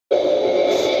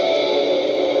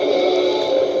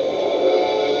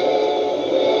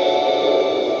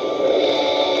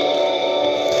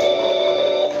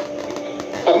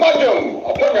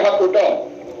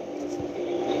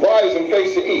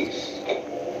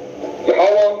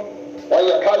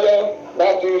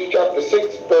Matthew chapter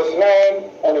 6, verse 9,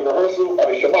 on the rehearsal of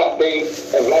the Shabbat day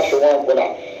and Lashawan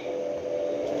Kodash.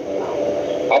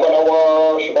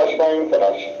 Abanawa Shabbat Shemaim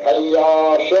Kodash. Hayya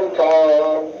Shemka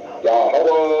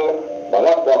Yahweh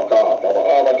Malakwaka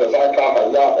Taba'ava Tazaka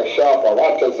Hayya Esha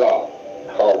Barataza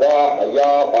Kawa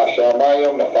Hayya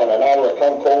Bashamayim Nafananawa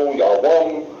Kanko Yawom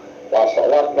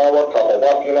Wasalak Nawa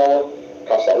Kabawakinawa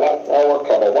Kasalak Nawa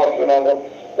Kabawakinawa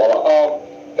Wala'a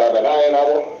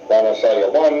Tabanainawa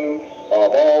Wanasayawan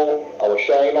Abo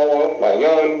Awashayinawa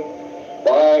Mayan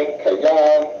Bai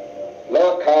Kaya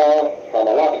Laka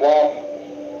Hamalakwa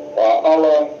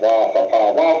Wa'ala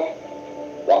Wa'fapawaf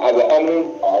Wa'alamun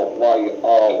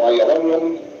Wa'yalanum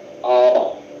Ama.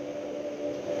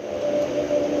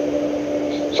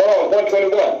 Psalm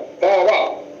 121.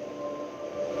 Wow.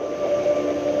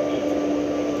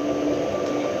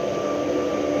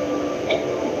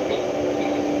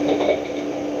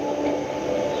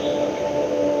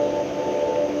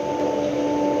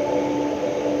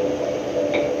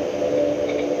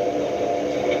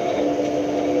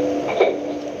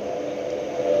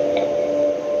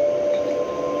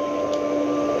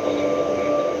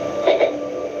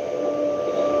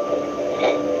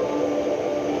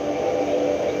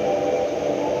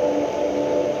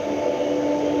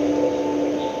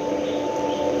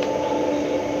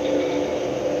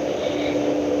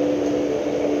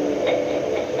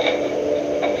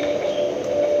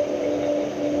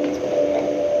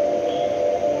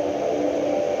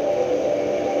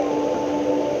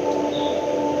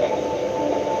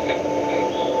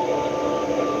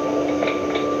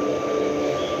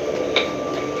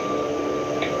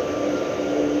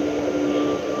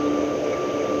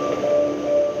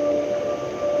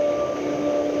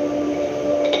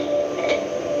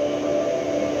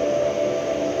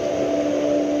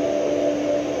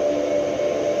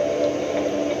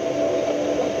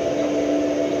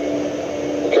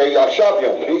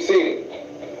 Shabbat, be seated.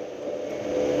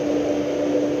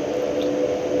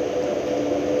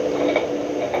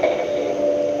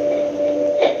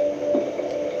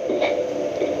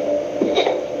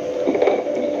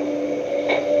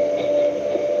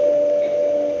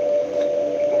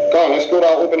 Come on, let's go to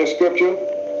our opening scripture.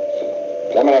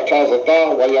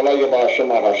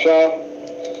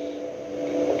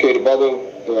 Okay, the brother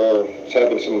is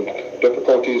having some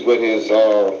difficulties with his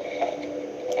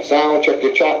sound. Check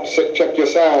your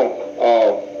sound,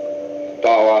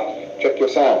 Dawa. Check your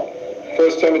sound.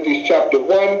 1 Timothy chapter 1.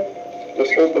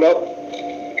 Let's open up.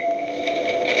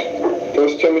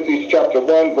 1 Timothy chapter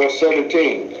 1, verse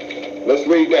 17. Let's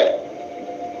read that.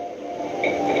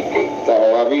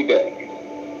 Dawa, read that.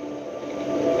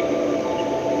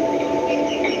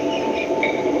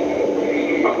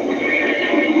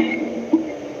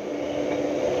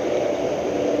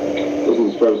 This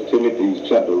is 1 Timothy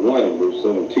chapter 1, verse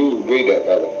 17. Read that,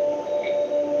 brother.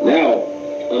 Now,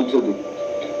 unto the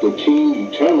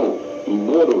King, eternal,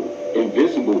 immortal,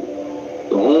 invisible,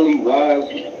 the only wise,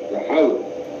 Yahweh,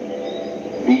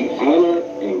 be honor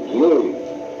and glory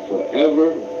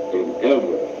forever and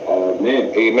ever. Amen.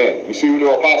 Amen. You see what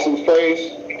the apostles praise?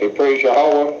 They praise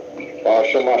Yahweh,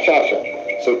 Shema Shasha.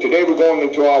 So today we're going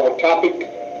into our topic.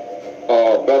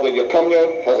 Brother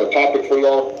Yakumya has a topic for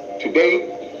y'all today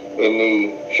in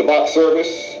the Shabbat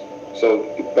service. So,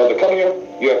 Brother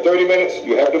Yakumya, you have 30 minutes.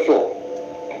 You have the floor.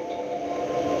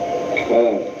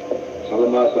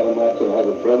 Salamat to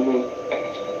other brethren,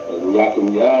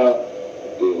 Yakumya,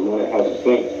 the anointed house of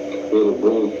saints, here to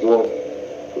bring forth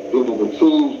the biblical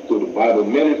truths through the Bible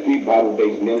ministry,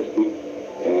 Bible-based ministry,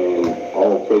 and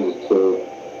all praises to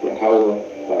Yahweh,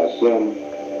 Hashem,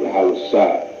 Yahweh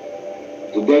Shai.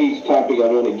 Today's topic I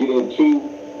want to get into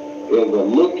is a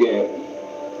look at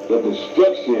the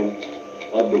destruction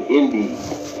of the Indies.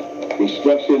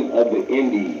 Destruction of the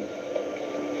Indies.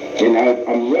 And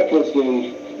I'm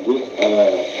referencing this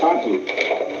topic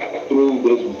through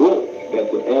this book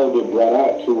that the elder brought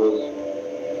out to us.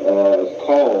 It's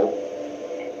called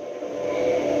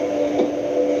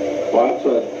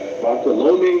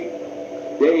Bartolome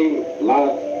de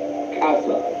las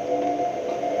Casas.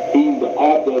 He's the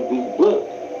author of this book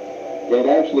that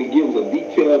actually gives a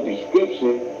detailed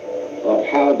description of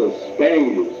how the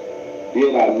Spaniards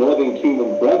did our Northern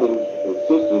Kingdom brothers and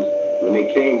sisters when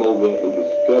they came over and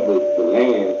discovered the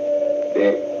land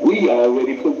that we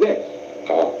already possess.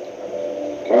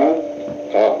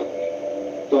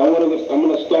 So I'm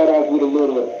gonna start off with a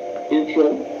little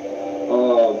intro.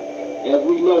 As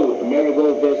we know,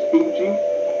 Amerigo Vespucci,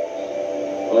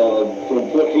 from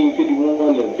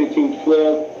 1451 to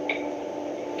 1512,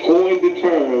 coined the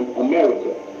term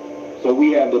America. So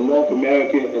we have the North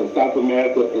America and South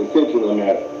America and Central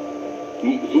America.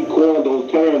 he coined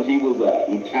those terms. He was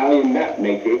an Italian map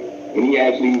maker, and he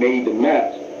actually made the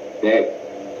maps that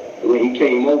when he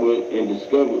came over and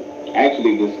discovered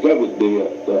the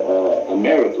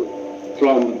America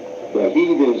from the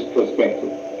heathen's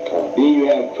perspective. Then you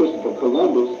have Christopher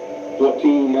Columbus,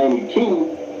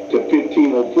 1492 to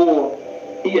 1504.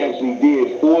 He actually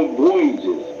did four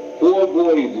voyages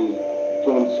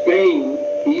from Spain.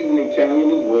 He's an Italian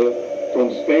as well, from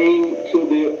Spain to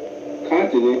the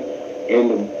continent, and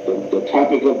the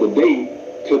topic of the day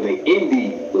to the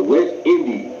Indies, the West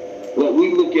Indies. What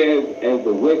we look at as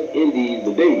the West Indies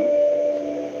today,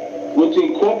 which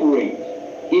incorporates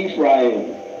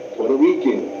Ephraim, Puerto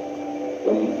Rican,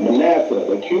 the Manasseh,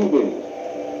 the Cubans,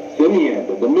 Simeon,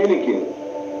 the Dominicans,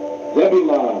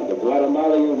 Zebulon, the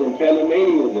Guatemalans and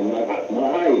Panamanians, and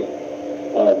Mahaya,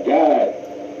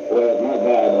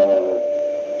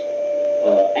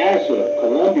 Asher,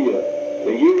 Colombia,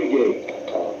 the Uruguay,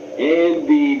 and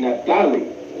the Naphtali,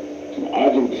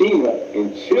 Argentina,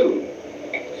 and Chile.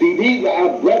 See, these are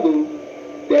our brothers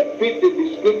that fit the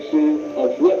description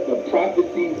of what the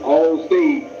prophecies all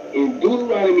say in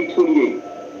Deuteronomy 28.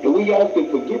 And we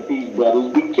often forget these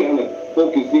brothers. We kind of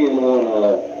focus in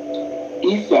on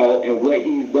Esau and what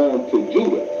he's done to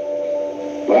Judah.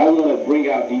 But I want to bring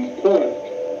out these points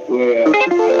where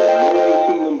Northern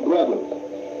Kingdom brothers,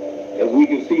 as we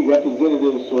can see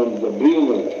representatives from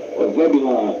Zebulon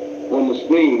on the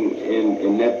screen,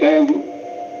 and Nathaniel,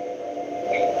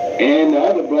 and the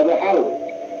other brother, Howard.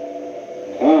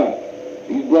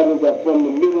 These brothers are from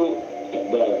the middle,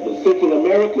 the Central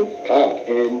Americas,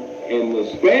 and the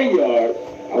Spaniards.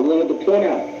 I wanted to point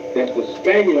out that the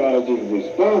Spaniards is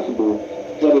responsible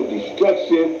for the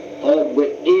destruction of the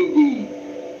Indies,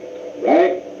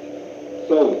 right?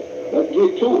 So let's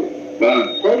get to it.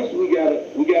 First, we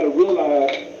gotta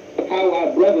realize how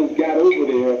our brothers got over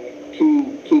there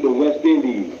to the West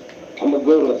Indies. I'm gonna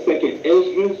go to 2nd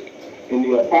Esdras in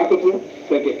the Apocrypha,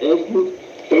 2nd Esdras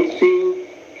 13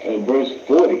 and verse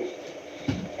 40.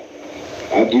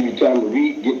 I'll give you time to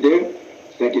read, get there.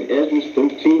 2nd Esdras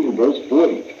 13 and verse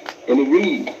 40. And it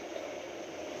reads,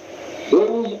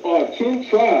 those are 10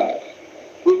 tribes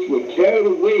which were carried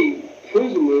away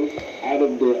prisoners out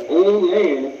of their own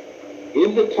land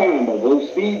in the time of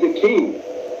Osee the king,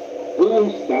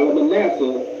 whom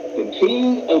Salmanasseh, the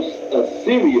king of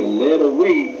Assyria, led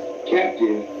away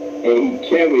captive, and he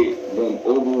carried them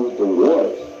over the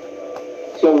waters.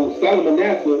 So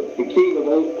Salmanasseh, the king of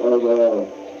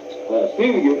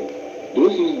Assyria,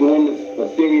 this is during the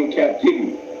Assyrian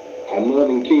captivity. Our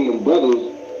Northern Kingdom brothers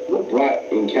were brought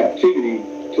in captivity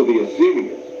to the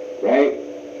Assyrians, right?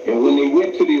 And when they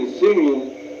went to the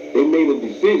Assyrians, they made a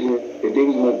decision that they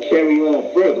was going to carry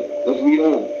on further. Let's read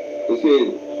on. It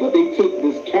says, but they took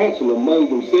this counsel among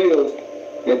themselves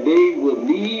that they would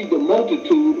leave the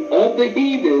multitude of the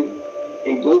heathen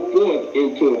and go forth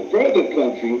into a further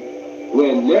country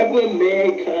where never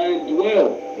mankind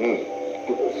dwelled.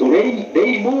 So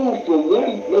they moved from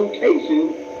one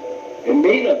location and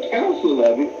made a counsel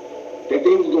of it that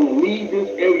they was going to leave this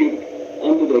area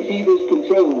under the heathen's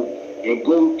control and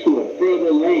go to a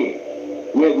further land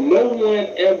where no one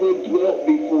ever dwelt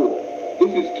before.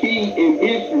 This is key in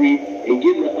history and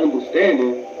getting an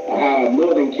understanding of how our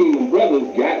Northern Kingdom brothers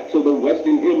got to the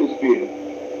Western Hemisphere.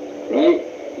 Right?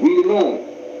 Read on.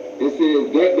 It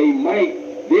says that they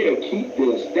might there keep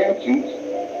their statutes,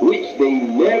 which they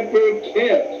never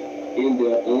kept in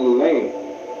their own land.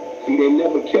 See, they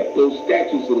never kept those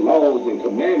statutes and laws and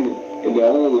commandments in their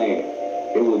own land.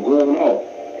 They were going off.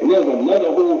 And there's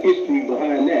another whole history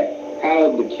behind that,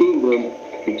 how the kingdom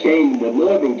became the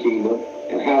Northern Kingdom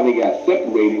and how they got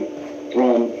separated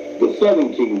from the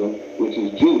Southern Kingdom, which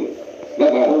is Judah.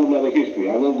 That's a whole other history.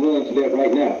 I won't go into that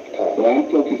right now. So I'm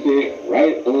focusing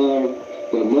right on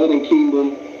the Northern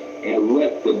Kingdom and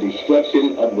what the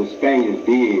destruction of the Spaniards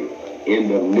did in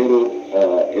the middle,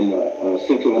 in the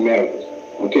Central Americas.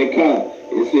 Okay, come.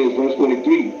 It says, verse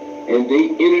 43, and they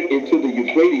entered into the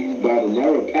Euphrates by the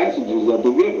narrow passages of the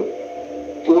river.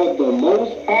 For the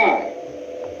Most High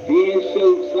then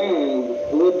showed signs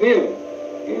for them,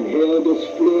 and held the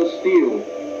flood still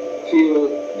till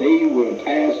they were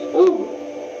passed over.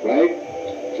 Right?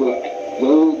 For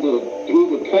through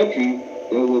the country,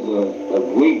 there was a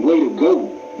great way to go,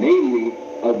 namely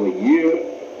of a year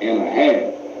and a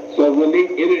half. So when they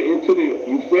entered into the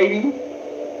Euphrates,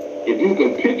 if you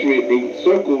can picture it, they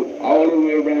circled all the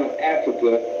way around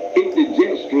Africa, hit the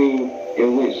jet stream,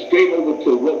 and went straight over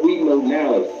to what we know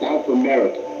now as South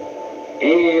America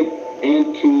and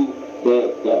into the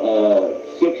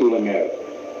Central America,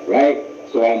 right?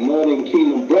 So our Northern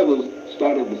Kingdom brothers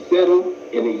started to settle,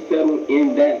 and they settled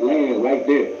in that land right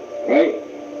there. right?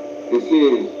 It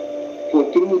says, for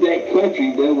through that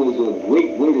country there was a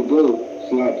great way to go,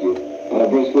 Slakia.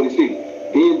 Verse 46.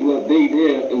 Then dwelt they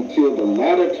there until the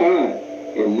latter time,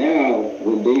 and now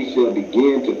when they shall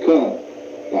begin to come,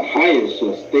 the highest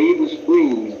shall stay the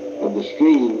springs of the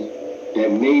streams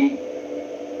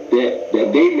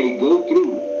that they may go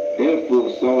through. Therefore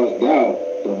sawest thou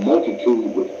the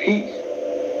multitude with peace.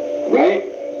 Right?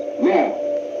 Now,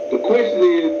 the question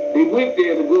is, they went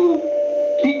there to go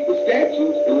keep the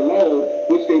statutes and the laws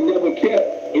which they never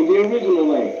kept in the original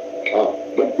land.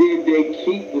 But did they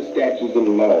keep the statutes and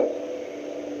the laws?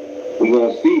 We're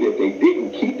going to see that they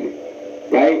didn't keep it.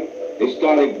 Right? They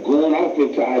started going off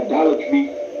into idolatry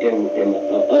and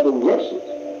other worships.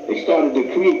 They started to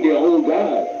create their own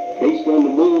gods based on the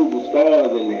moons and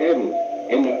stars and the heavens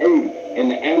and the earth and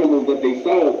the animals that they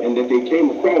saw and that they came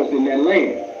across in that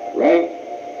land. Right?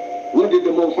 What did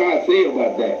the Most High say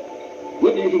about that?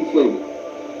 What did he say?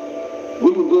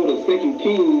 We can go to 2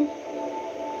 Kings.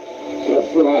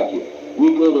 We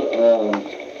go to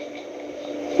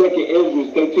 2 Ezra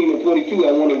 13 and 42.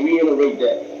 I want to reiterate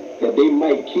that they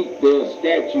might keep their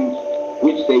statutes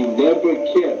which they never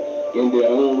kept in their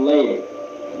own land.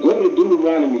 Go to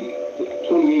Deuteronomy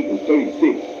 28 and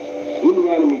 36.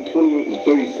 Deuteronomy 28 and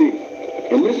 36.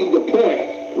 And this is the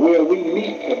point where we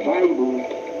meet the Bible,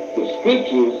 the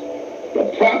scriptures, the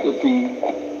prophecy,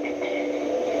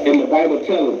 and the Bible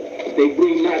tells us if they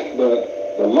bring not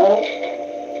the law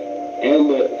and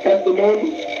the testimony,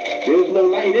 there's no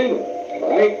light in them,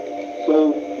 right?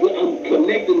 So I'm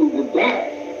connecting the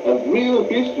dots of real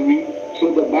history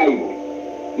to the Bible.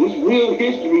 This real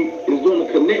history is going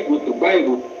to connect with the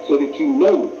Bible so that you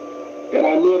know that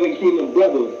our Northern Kingdom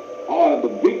brothers are the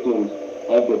victims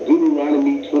of the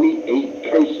Deuteronomy 28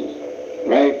 curses,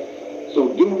 right? So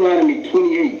Deuteronomy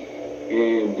 28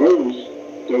 and verse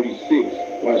 36.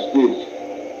 Watch this.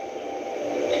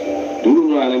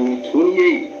 Deuteronomy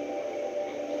 28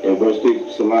 and verse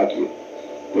 36.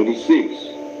 36.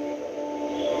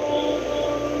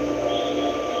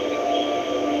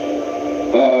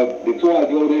 Before I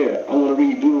go there, I want to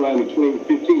read Deuteronomy 28 and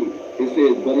 15. It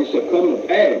says, but it shall come to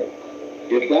pass,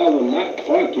 if thou wilt not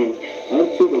hearken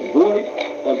unto the voice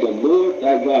of the Lord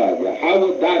thy God,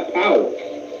 Yahweh thy power,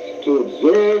 to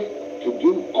observe, to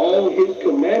do all his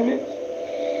commandments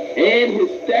and his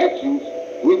statutes,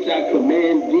 which I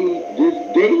command thee this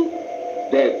day,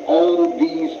 that all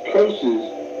these curses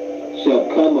shall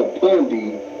come upon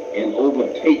thee and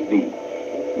overtake thee.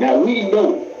 Now we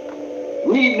know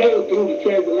through the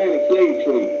transatlantic slave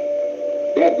trade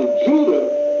that the Judah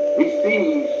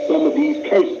received some of these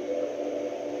curses.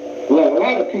 Well, a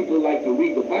lot of people like to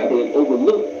read the Bible and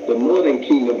overlook the Northern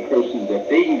Kingdom curses that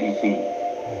they received.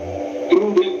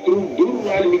 Through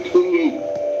Deuteronomy 28,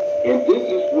 and this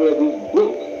is where this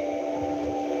book,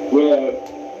 where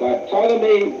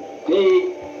Bartolome de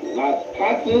las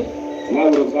Casas, and I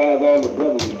would advise all the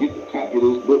brothers to get the copy of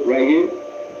this book right here,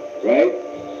 right?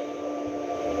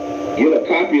 Get a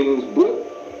copy of this book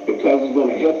because it's going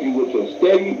to help you with your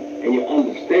study and your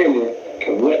understanding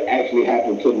of what actually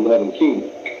happened to the Northern Kingdom.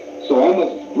 So I'm going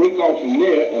to break off from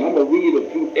there and I'm going to read a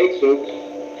few excerpts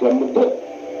from the book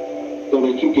so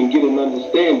that you can get an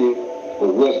understanding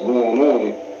of what's going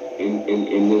on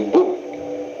in this book,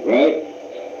 right?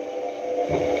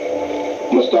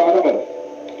 I'm going to start off.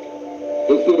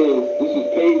 It says, this is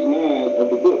page 9 of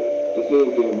the book. It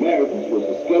says the Americas was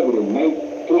discovered in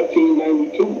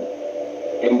 1492.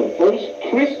 And the first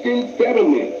Christian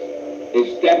settlements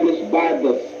established by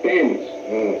the Spanish.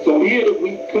 So here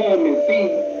we come and see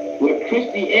where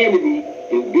Christianity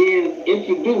is being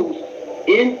introduced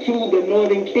into the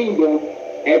Northern Kingdom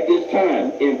at this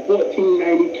time in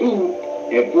 1492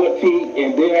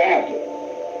 and thereafter.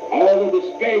 All of the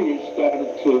Spaniards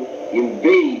started to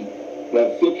invade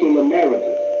the Central America,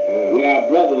 where our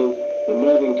brothers, the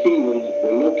Northern Kingdoms,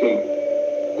 were located.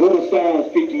 Go to Psalms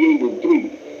 58 and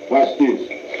 3. Watch this.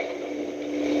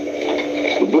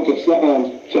 The book of Psalms,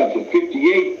 chapter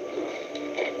 58,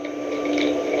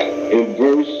 and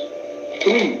verse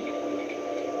 3.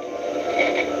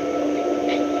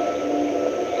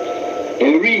 And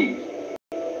it reads,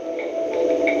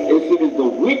 it says, the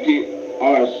wicked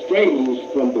are estranged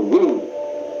from the womb.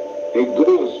 They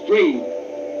go astray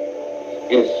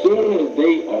as soon as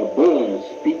they are born,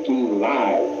 speaking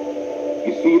lies.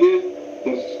 You see this?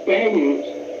 The Spaniards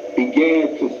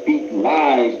began to speak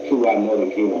lies to our Northern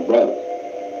Kingdom brothers.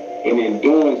 And in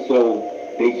doing so,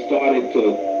 they started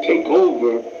to take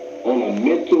over on a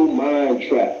mental mind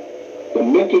trap. The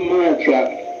mental mind trap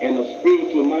and the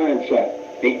spiritual mind trap.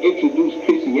 They introduced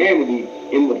Christianity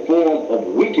in the form of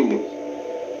wickedness.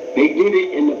 They did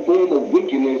it in the form of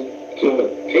wickedness to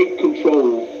take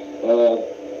control of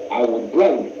our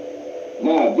brethren.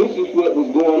 Now, this is what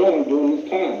was going on during this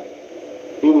time.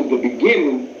 It was the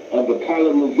beginning of the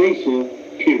colonization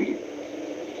period.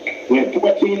 When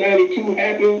 1492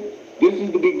 happened, this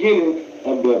is the beginning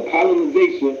of the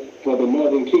colonization for the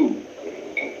Northern Kingdom.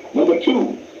 Number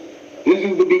two, this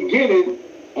is the beginning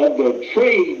of the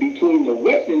trade between the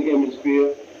Western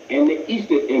Hemisphere and the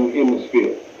Eastern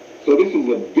Hemisphere. So this is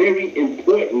very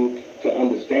important to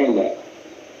understand that.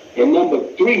 And number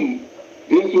three,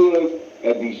 this was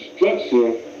a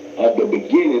destruction of the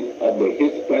beginning of the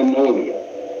Hispaniola.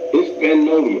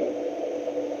 Hispaniola.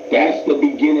 That's the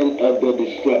beginning of the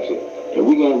destruction. And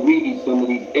we're going to read some of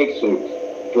these excerpts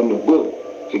from the book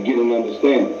to get an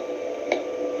understanding.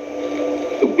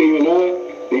 Continuing on,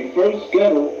 they first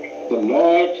settled the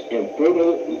large and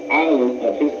fertile island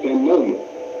of Hispaniola,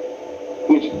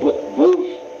 which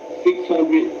boasts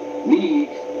 600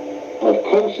 leagues of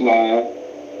coastline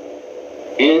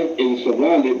and is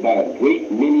surrounded by a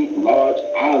great many large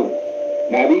islands.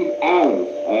 Now these islands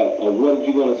are what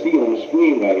you're going to see on the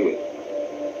screen right here.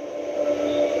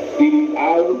 See these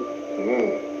islands?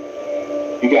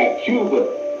 You got Cuba,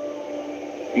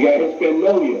 you got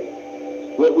Hispaniola,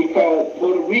 what we call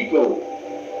Puerto Rico,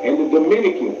 and the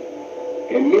Dominican,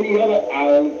 and many other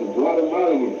islands, the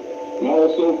Guatemalans,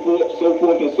 and so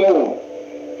forth and so on.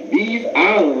 These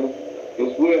islands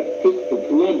is where Christopher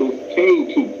Columbus came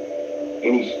to,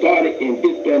 and he started in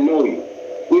Hispaniola,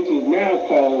 which is now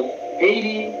called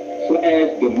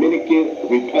Haiti/Dominican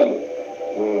Republic.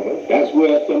 That's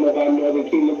where some of our Northern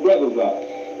Kingdom brothers are,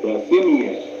 the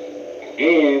Simeons,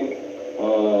 and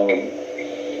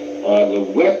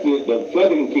the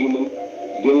Southern Kingdom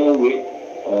dealing with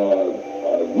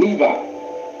Levi,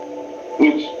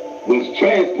 which was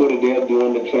transported there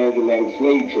during the transatlantic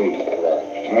slave trade.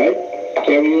 All right,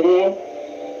 carrying on.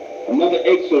 Another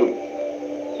excerpt.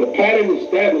 The pattern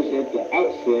established at the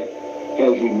outset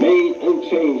has remained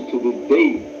unchanged to this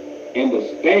day, and the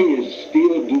Spaniards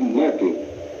still do nothing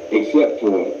except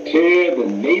for tear the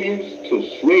natives to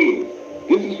shreds.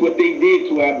 This is what they did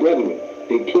to our brethren.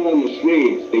 They tore them to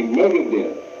shreds. They murdered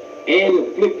them and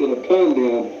inflicted upon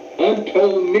them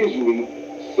untold misery,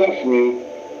 suffering,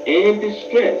 and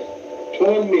distress,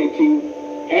 tormenting,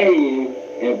 harrying,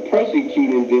 and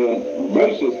persecuting them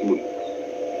mercilessly.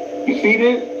 You see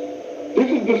this? This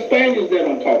is the Spaniards that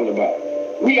I'm talking about.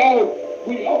 We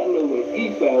all know what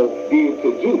Esau did to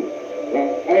Judah,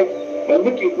 right? But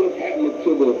look at what's happening to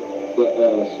the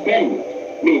Spaniards. I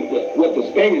mean, what the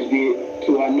Spaniards did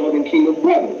to our Northern Kingdom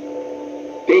brothers.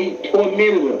 They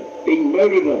tormented them. They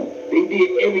murdered them. They did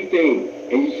everything.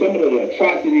 And some of the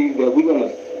atrocities that we're going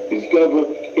to discover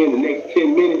in the next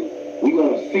 10 minutes, we're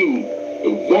going to see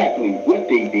exactly what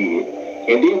they did.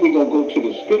 And then we're going to go to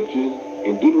the scriptures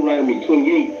in Deuteronomy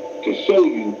 28 to show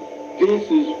you this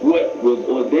is what was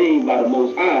ordained by the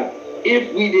Most High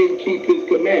if we didn't keep his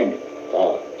commandments.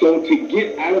 So to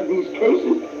get out of these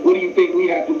curses, what do you think we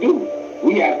have to do?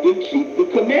 We have to keep the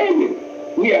commandments.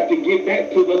 We have to get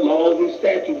back to the laws and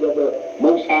statutes of the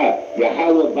Most High,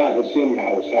 Yahweh by Hashem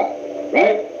Yahushua,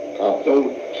 right?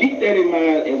 So keep that in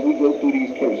mind as we go through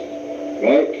these curses,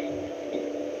 right?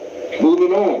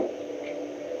 Moving on.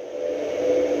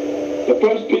 The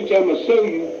first picture I'm going to show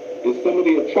you is some of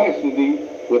the atrocities,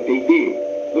 what they did.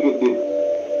 Look at this.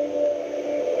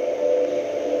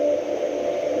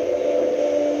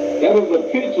 That is a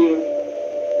picture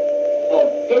of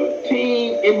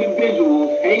 13 individuals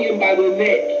hanging by their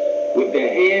neck with their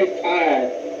hands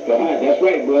tied behind. That's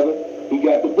right, brother. He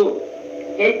got the book.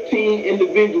 13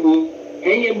 individuals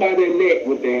hanging by their neck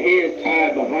with their hands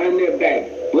tied behind their back,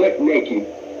 butt naked,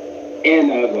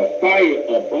 and there's a fire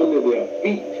up under their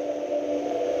feet.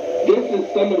 This is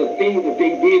some of the things that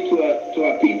they did to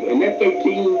our people. And that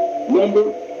 13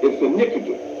 number is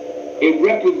significant. It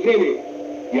represented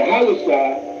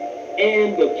Yahushua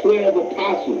and the 12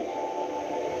 apostles.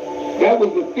 That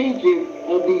was the thinking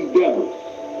of these devils.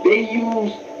 They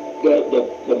used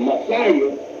the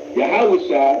Messiah,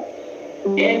 Yahushua,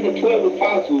 and the 12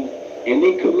 apostles, and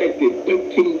they collected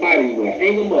 13 bodies, would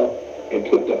hang them up and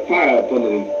put the fire up under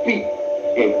their feet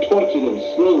and torture them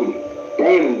slowly,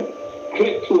 burning them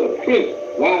to a crisp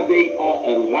while they are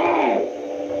alive.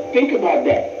 Think about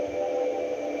that.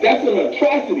 That's an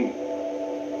atrocity.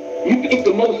 You think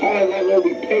the Most High is not going to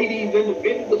repay these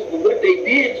individuals for what they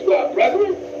did to our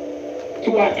brethren,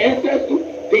 to our ancestors?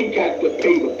 They got to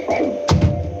pay the price.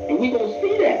 And we're going to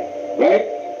see that, right?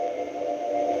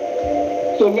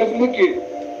 So let's look at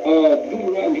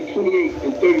Deuteronomy 28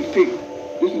 and 36.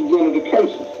 This is one of the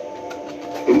curses.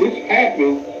 And this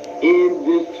happened in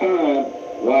this time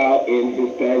while in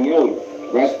Hispaniola.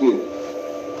 Watch this.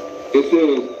 It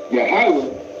says, Yahweh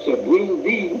shall bring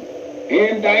thee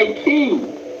and thy king,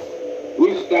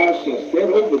 which thou shalt set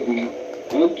over thee,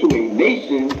 unto a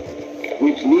nation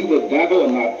which neither thou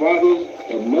and thy fathers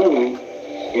have known,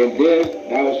 and there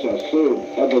thou shalt serve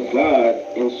other gods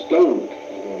and stones.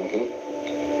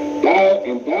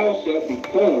 Thou shalt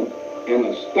become an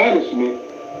astonishment,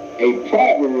 a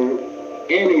proverb,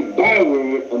 and a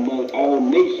byword among all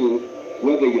nations,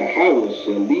 whether Yahweh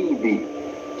shall lead thee.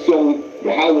 So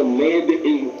Yahweh led the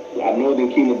Israel, our northern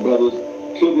kingdom brothers,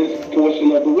 to this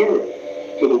portion of the world,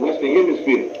 to the western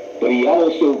hemisphere. But he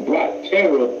also brought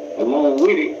terror along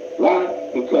with it. Why?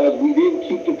 Because we didn't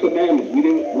keep the commandments. We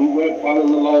weren't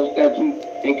following the law, statutes,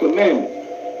 and commandments.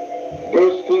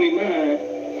 Verse 49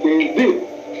 says this,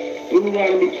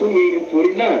 Deuteronomy 28 and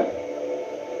 49.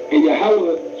 And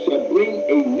Yahweh shall bring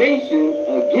a nation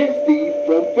against thee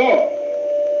from far,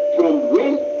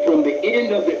 from the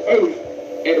end of the earth,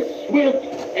 as swift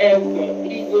as the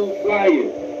eagle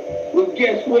flieth. Well,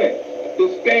 guess what? The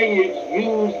Spaniards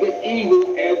used the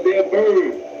eagle as their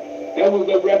bird. That was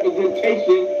a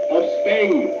representation of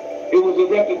Spain. It was a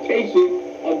representation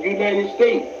of United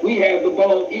States. We have the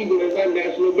bald eagle as our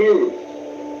national bird.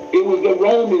 It was the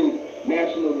Roman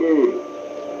national bird.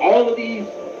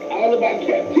 All of our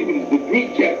captivities, the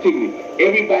Greek captivity,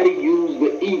 everybody used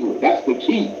the eagle. That's the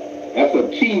key. That's a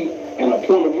key and a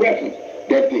point of reference,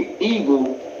 that the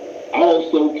eagle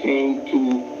also came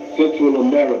to Central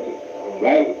America,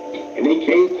 right? And they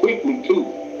came quickly too.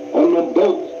 On the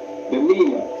boats, the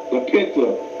Nina, the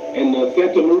Pinta, and the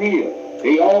Santa Maria,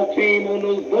 they all came on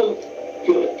those boats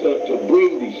to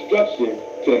bring destruction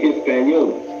to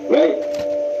Hispaniola, right?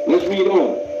 Let's read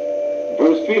on.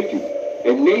 Verse 50.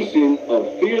 A nation of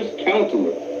fierce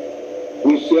countenance,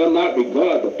 which shall not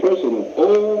regard the person of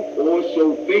old or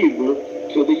show favor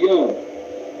to the young.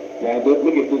 Now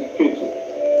look at this picture.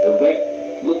 Does that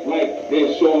look like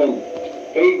they're showing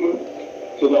favor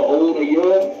to the old or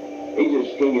young? They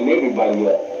just stringing everybody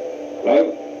up, right?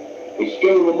 They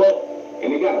string them up,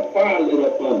 and they got a fire lit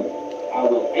up under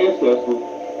our ancestors,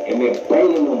 and they're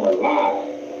burning them alive.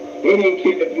 They didn't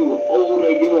care if you were old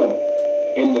or young.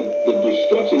 And the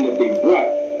destruction that they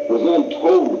brought was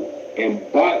untold. And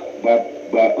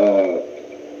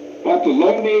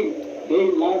Bartolome de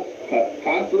las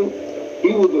Casas,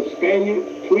 he was a Spaniard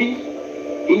priest.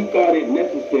 He thought it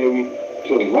necessary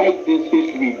to write this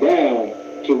history down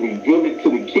to reveal it to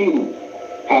the king,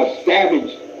 how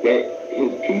savage that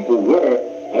his people were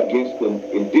against the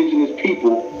indigenous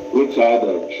people, which are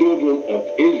the children of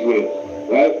Israel,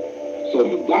 right? So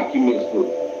he documents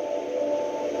this.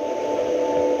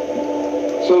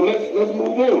 So let's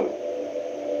move on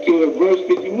to verse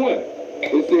 51.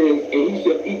 It says, and he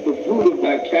shall eat the fruit of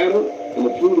thy cattle and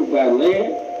the fruit of thy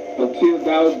land until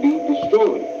thou be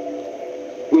destroyed,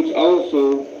 which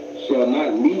also shall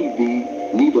not leave thee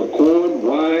neither corn,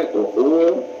 wine, or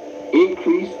oil,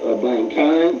 increase of thine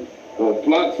kind, or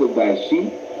flocks of thy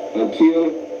sheep,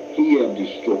 until he have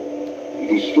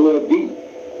destroyed thee.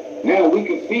 Now we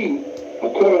can see a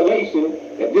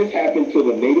correlation that this happened to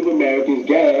the Native Americans,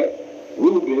 Gad,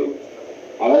 Reuben,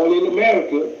 all in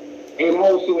America, and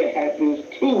also it happens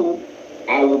to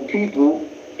our people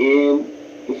in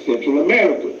the Central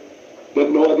America, the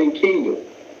Northern Kingdom.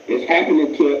 It's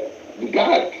happening to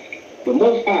God, the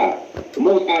Most High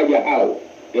Yahweh.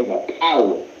 There's a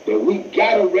power that we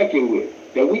gotta reckon with,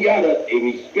 that we gotta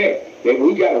respect, that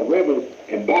we gotta reverence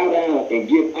and bow down and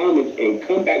give homage and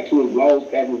come back to his laws,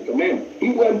 statutes, and commandments.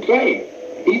 He wasn't playing.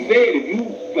 He said, if you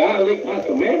violate my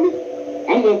commandments,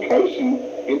 I'm going to curse you,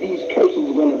 and these curses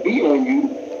are going to be on you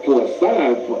for a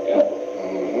sign forever.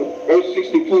 Verse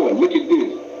 64, look at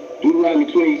this. Deuteronomy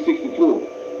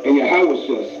 28:64. And Yahweh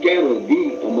shall scatter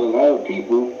thee among all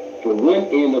people from one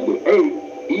end of the earth,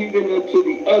 even unto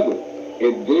the other.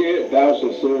 And there thou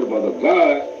shalt serve other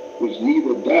gods, which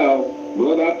neither thou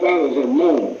nor thy fathers have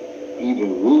known,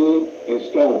 even wood and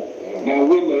stone. Now,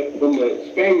 when the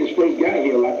Spaniards first got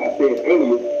here, like I said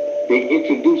earlier, they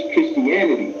introduced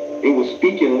Christianity. It was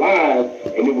speaking lies,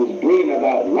 and it was bringing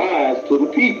about lies to the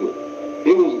people.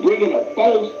 It was bringing a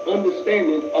false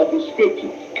understanding of the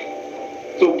scriptures.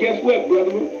 So guess what,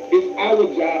 brethren? It's our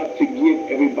job to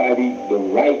give everybody the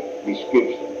right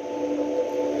description.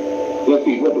 Let's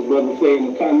see what the brother say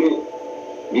in the comment.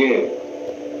 Yeah.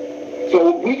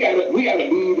 So we gotta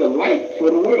be the light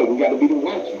for the world. We gotta be the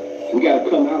watchman. We gotta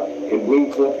come out and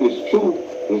bring forth this truth,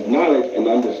 this knowledge and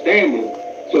understanding,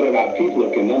 so that our people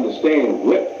can understand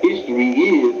what history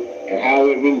is and how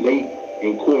it relates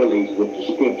and correlates with the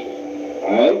scriptures.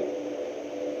 Alright?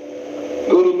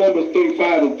 Go to Numbers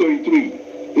 35 and 33.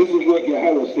 This is what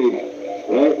Yahweh says.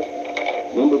 Right?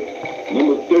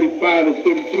 Numbers 35 and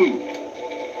 33.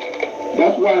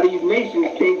 That's why these nations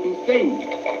can't be saved.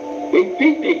 They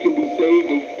think they can be saved.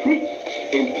 They preach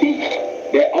and teach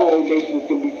that all nations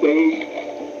can be saved.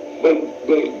 But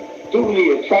through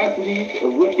the atrocities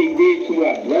of what they did to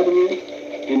our brethren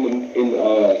in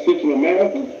Central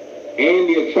America, and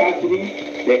the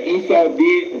atrocities that Esau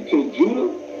did to Judah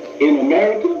in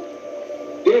America,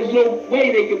 there's no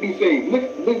way they could be saved.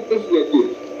 Listen at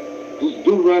this. This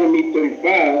Deuteronomy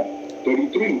 35,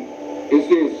 33. It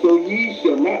says, so ye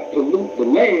shall not pollute the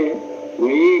land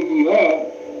wherein ye are,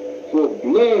 for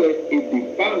blood it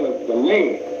defileth the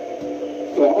land.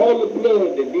 For all the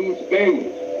blood that these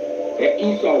Spaniards, that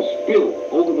Esau spilled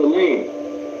over the land,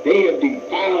 they have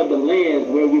defiled the lands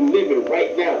where we live in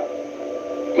right now.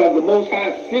 Because the Most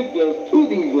High sent us to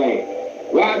these lands.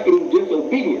 Why? Through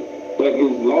disobedience. But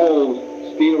his laws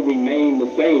still remain the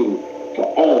same for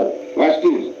all. Watch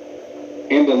this.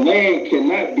 And the land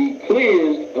cannot be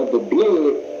cleansed of the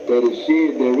blood that is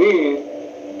shed therein,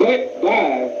 but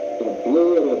by the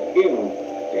blood of him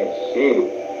that shed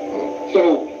it.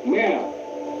 So now,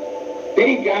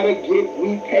 they gotta get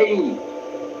repaid.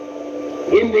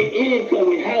 In the end,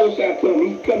 when Haushai come,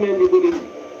 he's coming in with his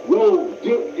robe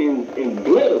dipped in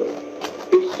blood.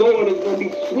 His sword is gonna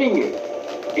be swinging,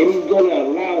 and he's gonna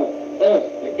allow us,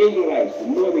 the Israelites, the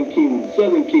northern kingdom, the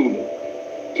southern kingdom,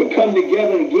 to come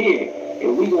together again,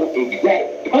 and we're gonna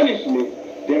exact punishment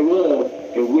thereof,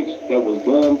 in which that was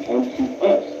done unto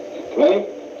us. Right?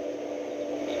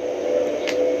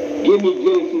 Give me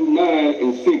Genesis 9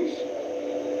 and 6.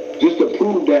 Just to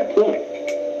prove that point.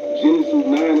 Genesis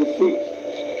 9 and 6.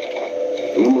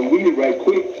 And I'm going to read it right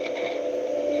quick.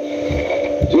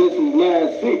 Genesis 9,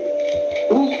 6.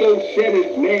 Whoso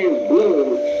sheddeth man's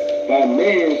blood, by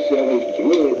man shall his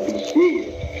blood be shed.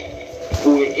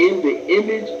 For in the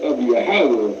image of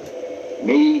Yahweh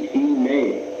made he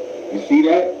man. You see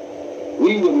that?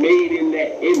 We were made in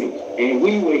that image. And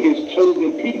we were his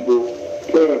chosen people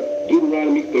per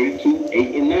Deuteronomy 32,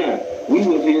 8 and 9. We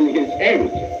was in his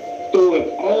heritage. So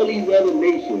if all these other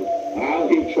nations are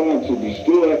out here trying to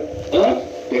destroy us,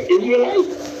 the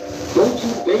Israelites, don't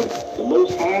you think the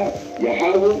Most High,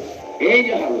 Yahweh, and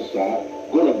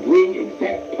Yahushua going to bring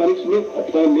exact punishment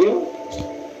upon them?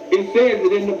 It says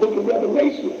it in the book of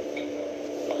Revelation.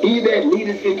 He that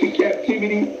leadeth into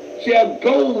captivity shall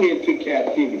go into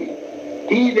captivity.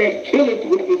 He that killeth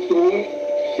with the sword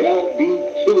shall be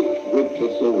killed with the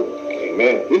sword.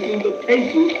 Amen. This is the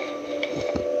patience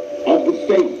of the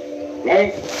saints.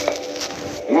 Right?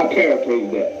 And I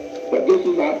paraphrase that. But this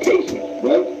is our patience,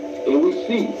 right? And we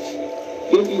see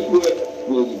this is what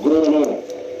was going on.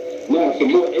 Now,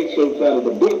 some more excerpts out of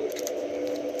the book.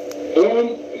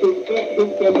 On his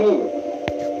command,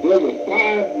 there were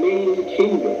 5 main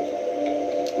kingdoms.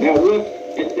 Now, what's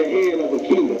at the head of a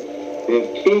kingdom? There's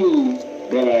kings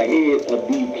that are head of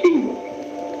these kingdoms.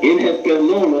 In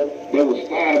Hespelona, there was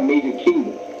 5 major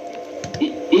kingdoms.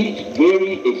 Each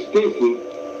very extensive,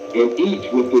 and each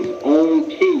with its own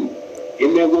king.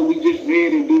 Isn't that what we just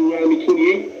read in Deuteronomy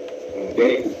 28?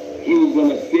 That he was going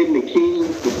to send the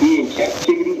kings to be in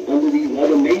captivity under these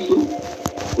other nations?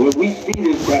 Well, we see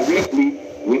this directly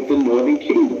with the northern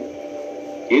kingdom.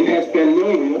 In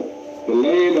Hispaniola, the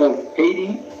land of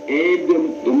Haiti and the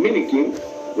Dominican,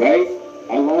 right,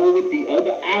 along with the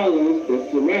other islands that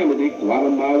surrounded it,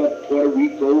 Guatemala, Puerto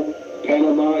Rico,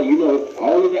 Panama, you know,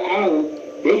 all of the islands,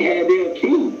 they had their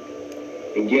king.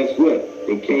 And guess what?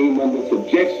 They came under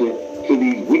subjection to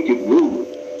these wicked rulers.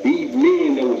 These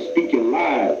men that were speaking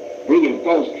lies, bringing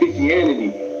false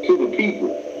Christianity to the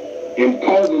people, and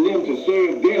causing them to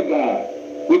serve their God,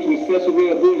 which was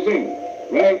Caesarea Borgia,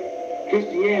 right?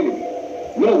 Christianity.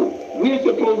 No, we're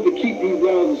supposed to keep these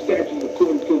laws and statutes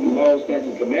according to the laws, statutes,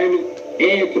 and commandments,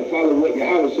 and to follow what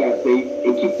Yahushua says,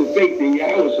 and keep the faith in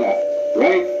Yahushua,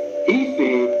 right? He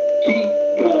said, keep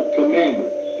the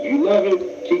commandments. If you love him,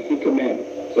 keep the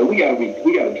commandments. So we gotta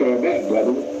turn back,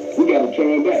 brother. We gotta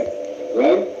turn back,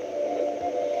 right?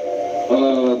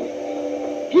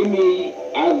 Give me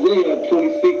Isaiah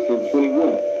 26 and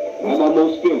 21. I'm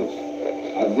almost finished.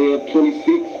 Isaiah 26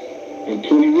 and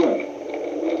 21.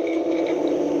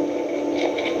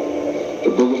 The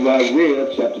book of Isaiah,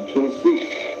 chapter 26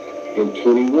 and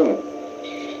 21.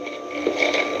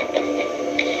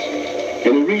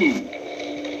 And it reads,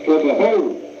 for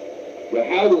behold,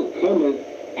 Yahweh cometh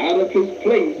out of his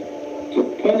place to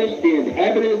punish the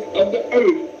inhabitants of the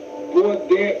earth for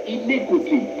their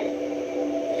iniquity.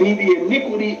 See, the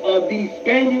iniquity of these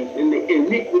Spaniards and the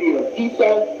iniquity of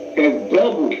Esau has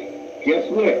doubled. Guess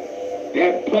what?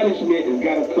 That punishment has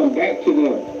got to come back to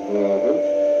them.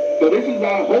 So this is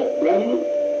our hope, brethren.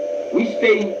 We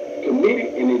stay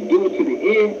committed and endure to the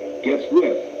end, guess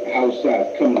what? The house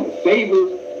is coming to save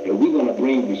us, and we're going to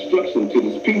bring destruction to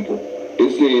this people.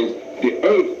 It says, the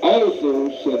earth also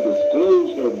shall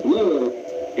disclose her blood,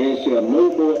 and shall no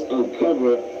more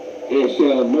cover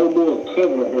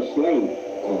her slain.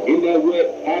 Isn't that what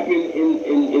happened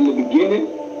in the beginning?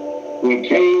 When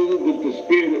Cain, with the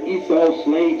spirit of Esau,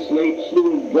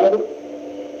 slew his brother,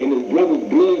 and his brother's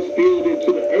blood spilled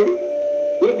into the earth?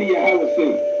 What did Yahweh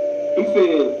say? He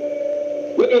said,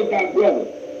 where is thy brother?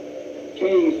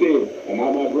 Cain said, am I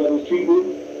my brother's keeper?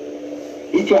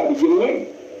 He tried to get away.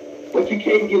 But you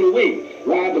can't get away.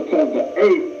 Why? Because the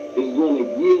earth is going to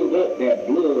yield up that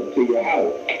blood to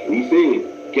Yahweh. And he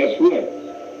said, guess what?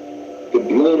 The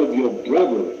blood of your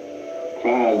brother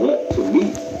cries up to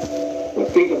me.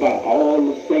 But think about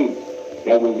all the saints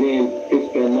that was in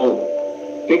Hispaniola.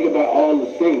 Think about all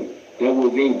the saints that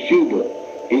was in Cuba,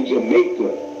 in Jamaica,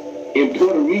 in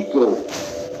Puerto Rico,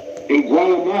 in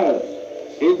Guatemala,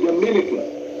 in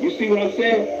Dominica. You see what I'm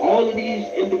saying? All of these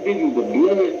individuals, the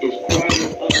blood is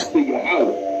crying up to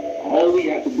Yahweh. All we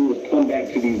have to do is come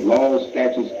back to these laws,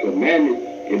 statutes, commandments,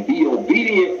 and be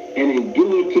obedient and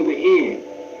endure to the end.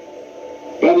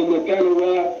 Brother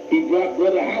Nathaniel, he brought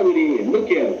Brother Howard in. Look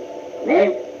at him,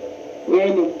 right?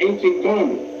 Wearing the ancient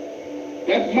garment.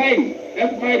 That's mighty.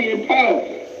 That's mighty and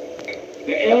powerful.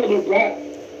 The elder brought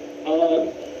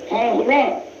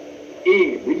Tahara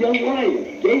in, the young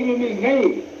lion. Gave him his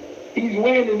name. He's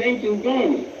wearing his ancient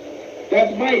garment.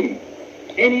 That's mighty.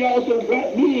 And he also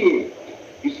brought me in.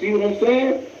 You see what I'm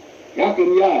saying?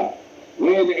 Yaakam Yah,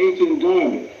 wearing the ancient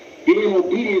garment, being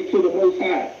obedient to the Most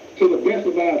High, to the best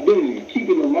of our ability,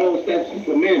 keeping the law, statutes, and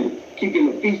commandments, keeping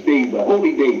the feast days, the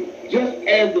holy days, just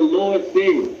as the Lord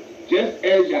said, just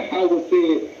as Yahweh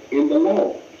said in the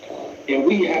law. And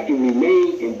we have to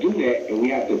remain and do that, and we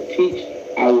have to teach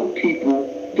our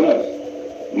people thus.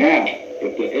 Now,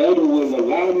 if the elder will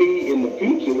allow me in the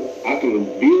future, I can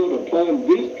build upon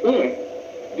this point,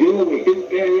 dealing with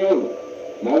Hispaniola.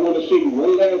 And I want to show you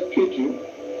one last picture.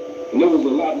 And there was a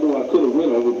lot more I could have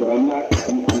went over, but I'm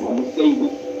going to save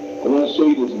it. I want to show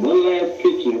you this one last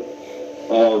picture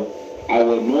of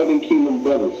our Northern Kingdom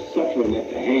brothers suffering at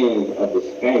the hands of the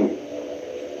Spaniards.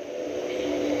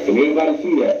 Can everybody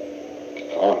see that?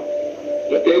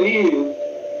 What that is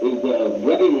the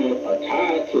brethren are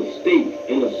tied to stakes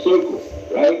in a circle,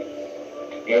 right?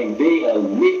 And they are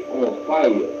lit on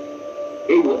fire.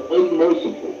 They were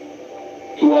unmerciful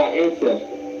to our ancestors.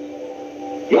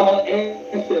 Y'all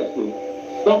ancestors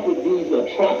suffered these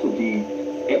atrocities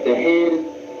at the hands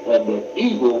of the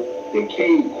evil that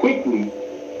came quickly,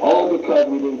 all because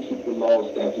we didn't keep the law,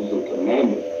 statutes, and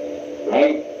commandments,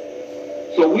 right?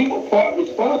 So we were part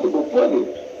responsible for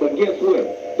this. But guess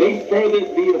what? They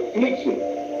furthered the affliction.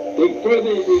 They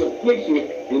furthered the affliction,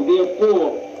 and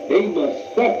therefore they must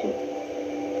suffer.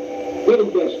 What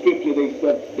is that scripture they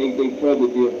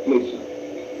furthered the affliction?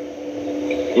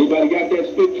 Anybody got that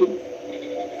scripture?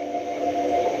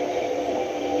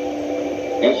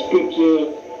 That scripture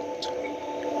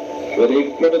where they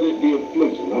furthered the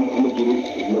affliction. I'm going to get it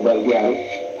if nobody got it.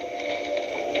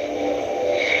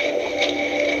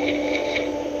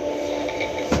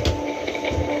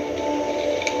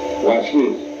 Watch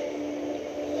this.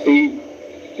 See,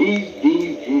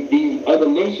 these other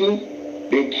nations,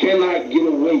 they cannot get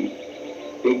away.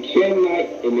 They cannot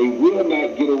and they will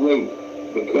not get away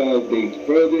because they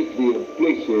furthered the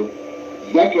affliction.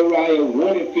 Zechariah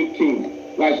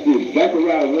 1:15. Watch this.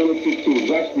 Zechariah 1:15.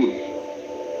 Watch this.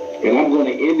 And I'm going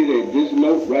to end it at this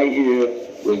note right here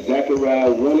with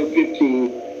Zechariah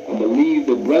 1:15. I'm going to leave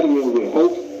the brethren with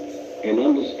hope and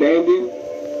understanding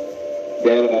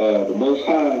that the Most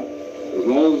High, as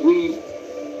long as we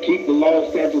keep the law,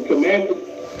 statutes, and commandments,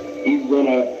 He's going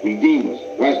to redeem us.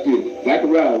 Watch this.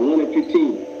 Zechariah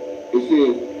 1:15. It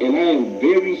says, and I am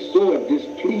very sore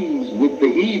displeased with the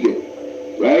heathen,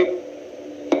 right?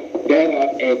 That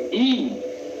are at ease.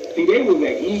 See, they was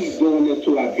at ease doing this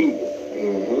to our people.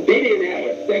 They didn't have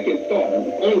a second thought,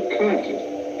 unconscious.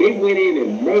 They went in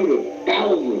and murdered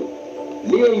thousands,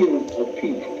 millions of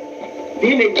people.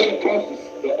 Then they went across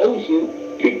the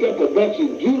ocean, picked up a bunch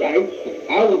of Judites,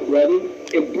 our brothers,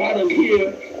 and brought them here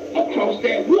across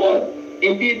that water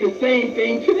and did the same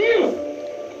thing to them.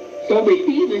 So the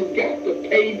heathens got to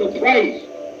pay the price,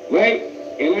 right?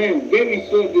 And I am very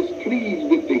so displeased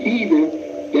with the heathens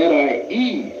that are at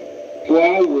ease, for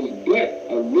I was but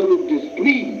a little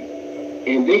displeased,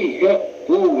 and they helped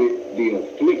forward the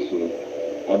affliction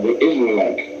of the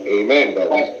Israelites. Amen, brother.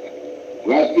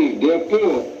 Watch this.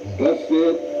 Therefore, thus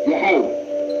said Yahweh,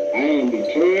 I am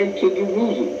returned to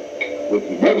Jerusalem with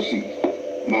mercy.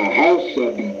 My house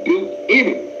shall be built in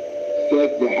it,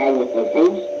 saith Yahweh of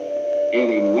hosts, and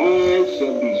a line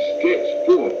shall be stretched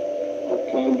forth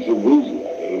upon Jerusalem.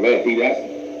 Amen. See,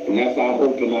 that's our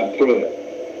hope and our prayer.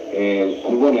 And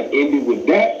I'm going to end it with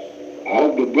that. I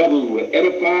hope the brothers were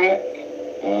edified.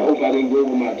 I hope I didn't go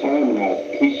over my time, and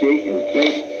I appreciate and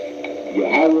thank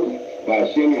Yahweh,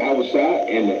 Hashem Yahweh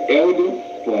and the elder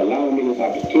for allowing me this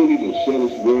opportunity to share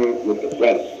this word with the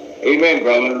brothers. Amen,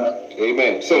 brother.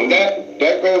 Amen. So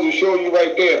that goes to show you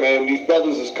right there, man. These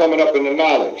brothers is coming up in the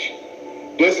knowledge.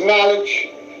 This knowledge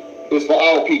is for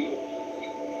our people.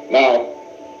 Now,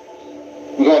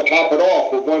 we're going to top it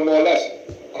off with one more lesson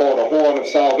called the Horn of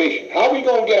Salvation. How are we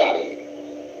going to get out of here?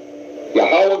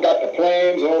 Yahweh got the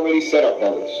plans already set up,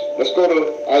 brothers. Let's go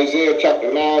to Isaiah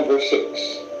chapter 9, verse 6.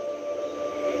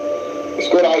 Let's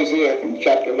go to Isaiah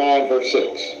chapter 9, verse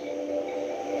 6.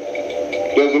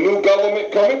 There's a new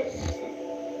government coming.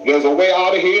 There's a way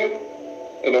out of here.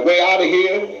 And the way out of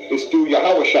here is through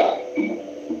Yahushua.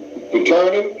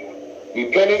 Returning,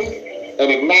 repenting,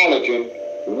 and acknowledging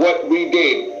what we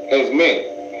did as men.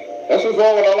 That's what's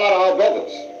wrong with a lot of our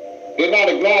brothers. They're not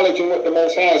acknowledging what the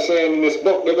Most High is saying in this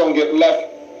book. They're going to get left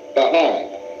behind.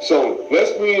 So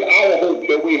let's read our hope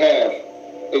that we have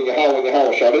in Yahweh and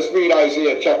Yahushua. Let's read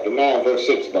Isaiah chapter 9, verse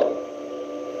 6, brother.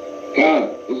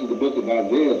 God, this is the book of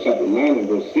Isaiah chapter 9 and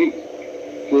verse 6.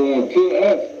 For unto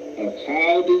us a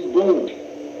child is born.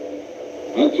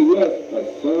 Unto us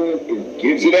a son is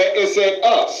given. See that? It said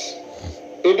us.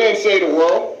 It didn't say the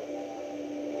world.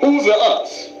 Who's the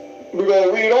us? We're going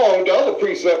to read on the other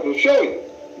precept and show you.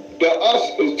 The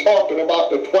us is talking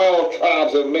about the 12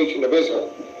 tribes of the nation of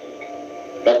Israel.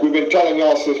 Like we've been telling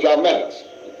y'all since y'all met us.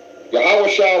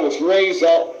 Yahushua was raised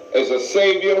up as a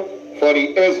savior for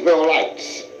the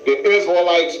Israelites. The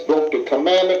Israelites broke the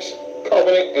commandments,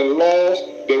 covenant, and laws.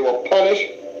 They were punished.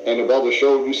 And the brother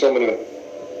showed you some of the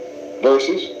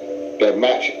verses that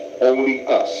match only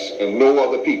us and no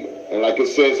other people. And like it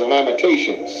says in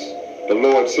Lamentations, the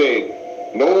Lord said,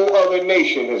 no other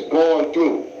nation has gone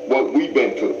through what we've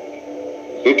been through.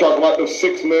 They talk about those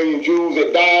 6 million Jews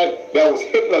that died. That was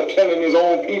Hitler killing his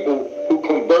own people who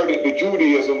converted to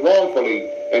Judaism wrongfully.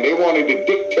 And they wanted to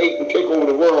dictate and take over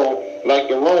the world like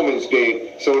the Romans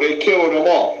did. So they killed them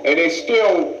all. And they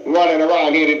still running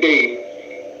around here today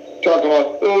talking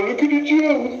about, oh, look at the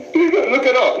Jews. Look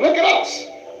at us. Look at us.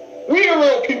 We the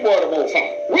real people of the Most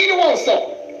High. We the ones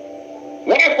suffering.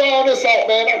 When I found this out,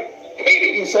 man, I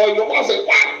hated Esau. Your mom said,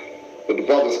 what? But the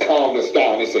brothers calmed us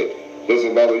down. They said,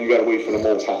 listen, brother, you got to wait for the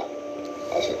Most High.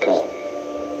 I said, calm.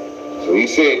 So he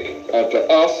said, unto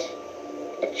us,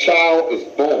 a child is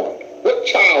born. What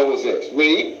child was this?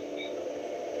 Read.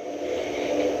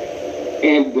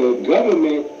 And the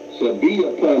government shall be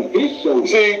upon his shoulder.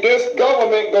 See, this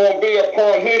government going to be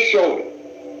upon his shoulder.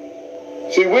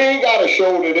 See, we ain't got to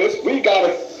shoulder this. We got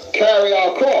to carry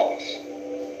our cross.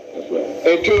 That's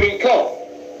right. Until he comes.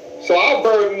 So our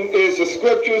burden is the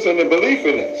scriptures and the belief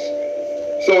in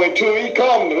this. So until he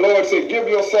comes, the Lord said, give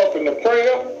yourself in the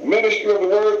prayer, ministry of the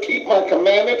word, keep my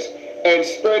commandments, and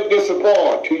spread this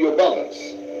abroad to your brothers.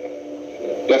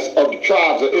 That's of the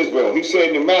tribes of Israel. He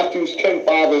said in Matthew 10,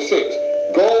 5 and 6,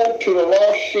 go to the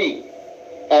lost sheep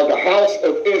of the house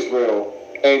of Israel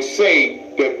and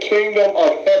say, the kingdom of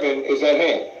heaven is at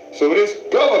hand. So this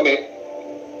government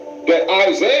that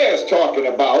Isaiah is talking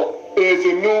about is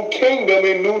a new kingdom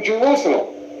in New Jerusalem.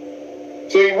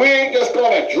 See, we ain't just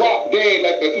going to drop dead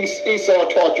like the Esau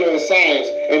taught you in science,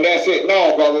 and that's it.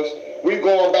 No, brothers. We're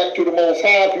going back to the Most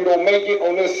High if you don't make it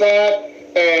on this side.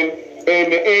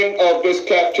 And the end of this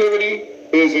captivity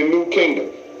is a new kingdom.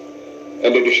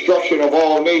 And the destruction of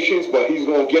all nations, but he's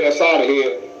going to get us out of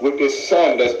here with this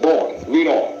son that's born. Read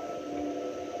on.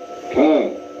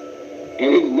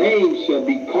 And his name shall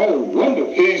be called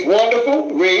Wonderful. He's wonderful.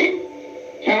 Read.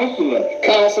 Counselor.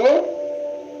 Counselor.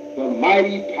 The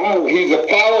mighty power. He's the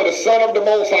power, the Son of the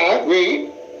Most High.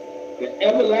 Read. The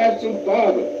everlasting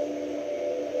Father.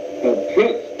 The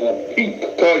Prince of Peace.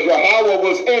 Because Yahweh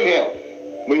was in him.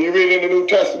 When you read in the New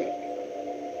Testament.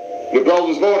 The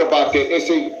brothers wrote about that. They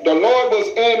say the Lord was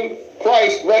in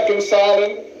Christ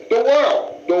reconciling the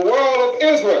world of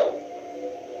Israel.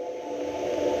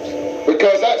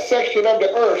 Because that section of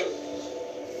the earth,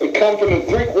 it comes from the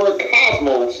Greek word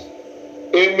cosmos.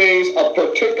 It means a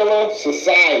particular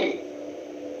society.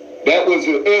 That was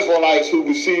the Israelites who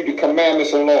received the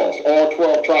commandments and laws, all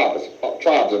 12 tribes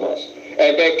of us.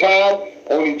 At that time,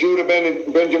 only Judah,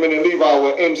 Benjamin, and Levi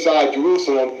were inside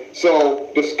Jerusalem. So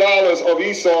the scholars of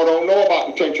Esau don't know about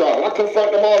the 10 tribes. I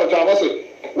confront them all the time. I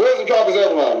say, where's the tribe of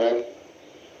Zebulun, man?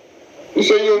 You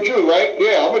say you're a Jew, right?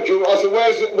 Yeah, I'm a Jew. I said,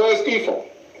 where's Ephraim?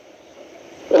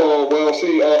 Oh, well,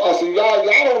 see, I see, y'all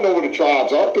don't know what the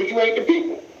tribes are because you ain't the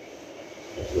people.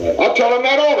 Right. I tell them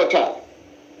that all the time.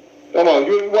 Come on,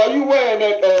 why you wearing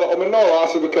that menorah? I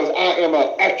said, because I am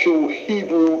an actual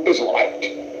Hebrew Israelite.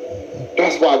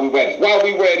 That's why we wear this. Why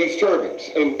we wear these turbans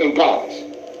and garments.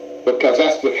 Because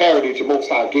that's the heritage the Most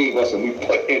High gave us, and we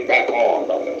put it back on,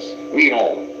 brothers. Read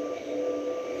on.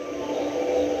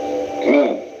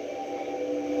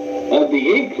 Of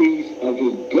the increase of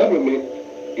his government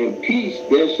and peace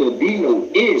there shall be no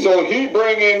end. So he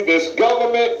bringing this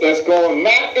government that's going to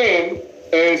not end,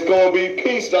 and it's going to be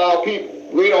peace to our people.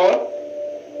 Read on.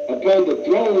 Upon the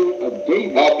throne of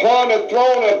David. Upon the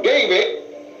throne of David.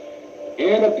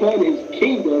 And upon his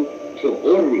kingdom to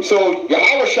order it. So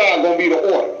Yahushua going to be the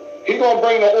order. He going to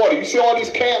bring the order. You see all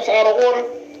these camps out of order?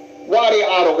 Why they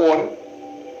out of order?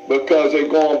 Because they're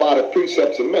going by the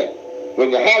precepts of men.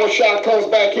 When Yahushua comes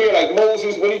back here, like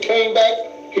Moses when he came back,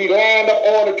 he lined up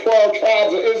all the 12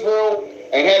 tribes of Israel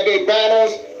and had their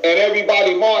banners, and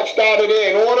everybody marched out of there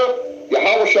in order.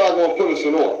 Yahushua going to put us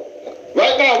in order.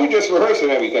 Right now, we just rehearsing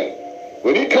everything.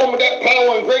 When he come with that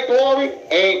power and great glory,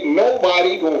 ain't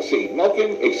nobody going to say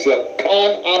nothing except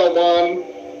Khan Adawan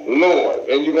Lord.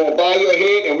 And you're going to bow your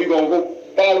head, and we're going to go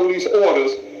follow these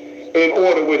orders in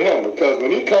order with him. Because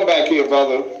when he come back here,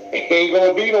 brother, ain't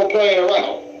going to be no playing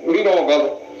around. Read on,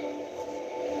 brother.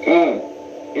 And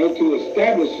to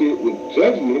establish it with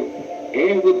judgment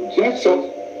and with justice. So,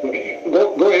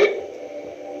 go ahead.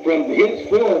 From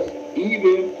henceforth,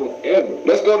 even forever.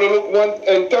 Let's go to Luke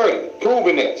 1:30,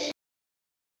 proving this.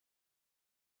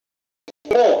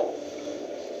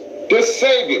 This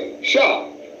Savior, Shah,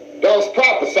 that was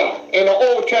prophesied in the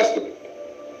Old Testament.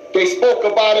 They spoke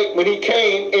about it when he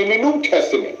came in the New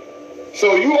Testament.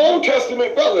 So you Old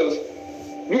Testament brothers,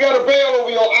 you got a veil over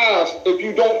your eyes if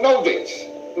you don't know this.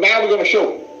 Now we're going to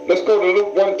show you. Let's go to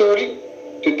Luke 1:30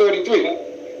 to 33.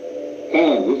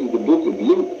 This is the book of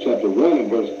Luke, chapter 1 and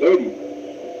verse 30.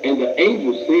 And the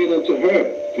angel said unto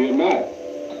her, Fear not,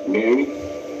 Mary,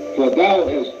 for thou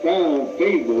hast found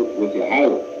favor with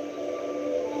Yahweh.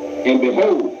 And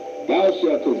behold, thou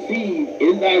shalt conceive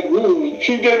in thy womb.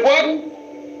 She did what?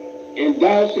 And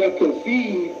thou shalt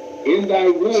conceive in thy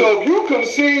womb. So if you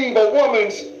conceive a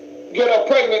woman's, get her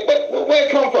pregnant, where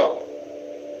it come from?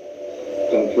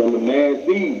 Come from the man's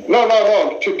seed. No.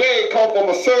 Today it come from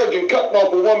a surgeon cutting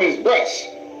off a woman's breast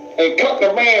and cut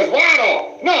the man's right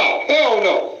off. No, hell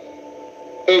no.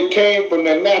 It came from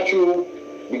the natural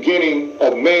beginning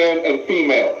of man and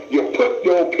female. You put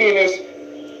your penis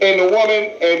in the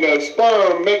woman and the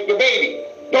sperm make the baby,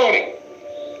 don't it?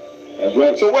 That's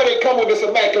right. So where they come with this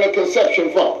immaculate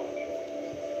conception from?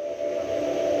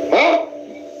 Huh?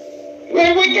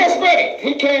 We just read it.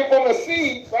 He came from the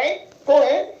seed, right? Go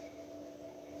ahead.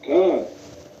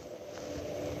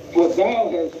 For thou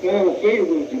hast found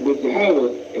favor with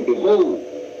Yahweh, and behold,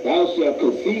 thou shalt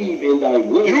conceive in thy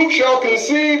womb. You shall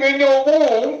conceive in your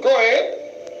womb. Go ahead.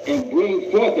 And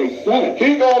bring forth a son.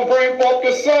 He's going to bring forth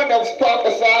the son that was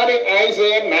prophesied in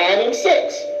Isaiah 9 and 6.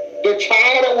 The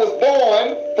child that was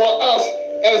born for us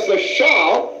as a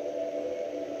child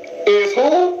is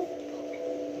who?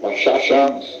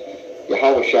 Mashasha,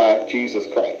 Yahushua, Jesus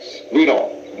Christ. Read on.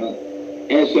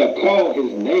 And shall call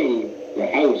his name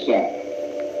Yahushua.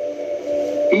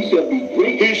 He shall be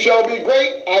great. He shall be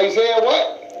great. Isaiah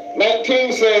what?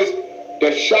 19 says,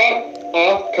 the Shah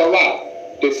of Kala,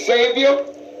 the Savior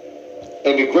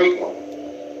and the great one.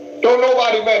 Don't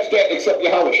nobody match that except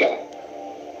Yahushua.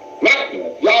 Not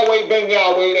Yahweh ben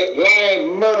Yahweh, that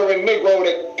lying, murdering Negro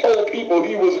that told people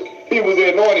he was the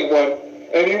anointed one,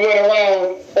 and he went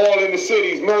around all in the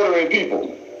cities murdering people.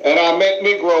 And I met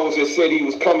Negroes that said he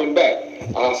was coming back.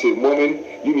 I said, woman,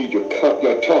 you need your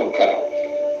tongue cut out.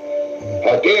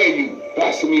 How dare you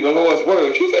blaspheme the Lord's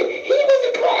word? She said, he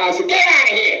wasn't Christ. I said, get out of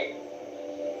here.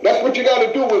 That's what you got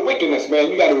to do with wickedness, man.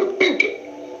 You got to rebuke it.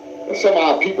 And some of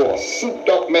our people are souped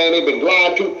up, man. They've been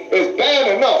lied to. It's bad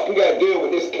enough we got to deal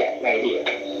with this cat right here.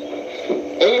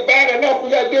 Ain't it bad enough we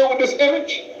got to deal with this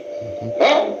image?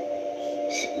 Huh?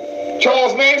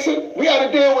 Charles Manson, we got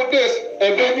to deal with this.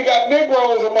 And then you got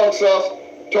Negroes amongst us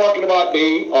talking about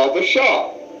they are the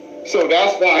Shah. So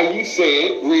that's why he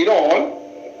said, read on.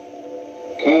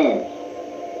 And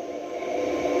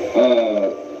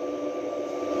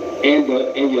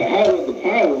Yahweh the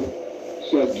power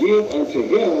shall give unto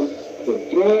him the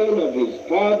throne of his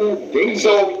father David.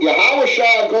 So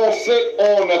Yahushua gonna sit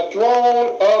on the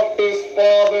throne of his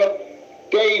father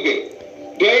David.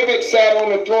 David sat on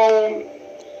the throne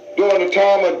during the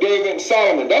time of David and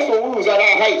Solomon. That's when we was at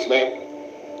our heights, man.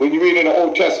 When you read in the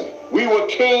Old Testament, we were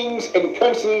kings and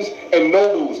princes and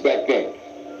nobles back then.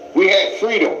 We had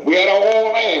freedom. We had our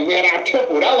own land. We had our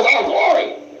temple. That was our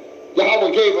glory.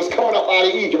 Yahweh gave us coming up out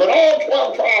of Egypt. And all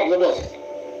 12 tribes of us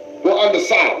were under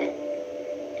Solomon.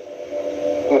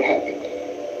 What happened?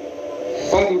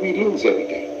 Why did we lose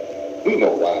everything? We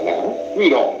know why now.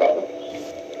 Read on, brother.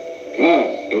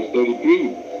 Verse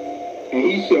 33. And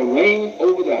he shall reign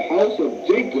over the house of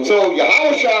Jacob. So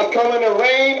Yahweh shall come and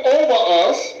reign over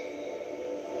us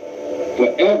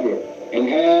forever, and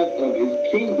half of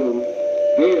his kingdom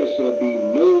there shall be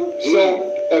no end.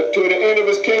 So to the end of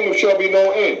his kingdom shall be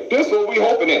no end. This is what we're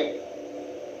hoping in.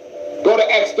 Go to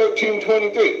Acts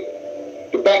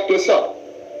 13:23 to back this up.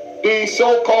 These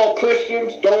so-called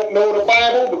Christians don't know the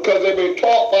Bible because they've been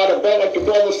taught by the brother, like the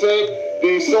brother said.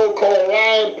 These so-called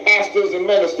lying pastors and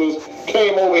ministers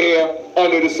came over here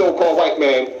under the so-called white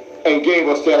man and gave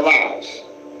us their lives.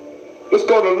 Let's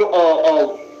go to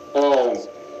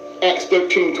Acts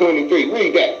 13:23.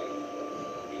 Read that.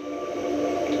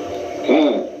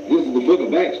 This is the book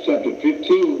of Acts, chapter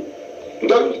 15.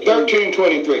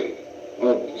 13:23.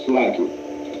 Slacky.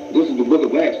 This is the book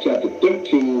of Acts, chapter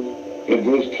 13, and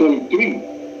verse 23.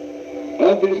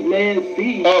 Of this man's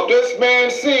seed. Of this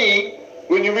man's seed,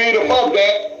 when you read above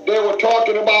that, they were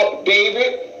talking about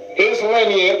David, his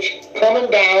lineage, coming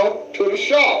down to the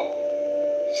Shah.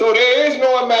 So there is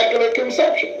no immaculate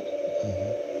conception.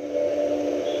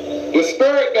 The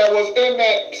spirit that was in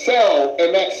that cell,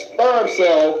 in that sperm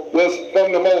cell, was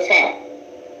from the Most High.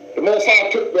 The Most High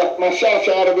took my shot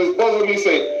out of his bosom. He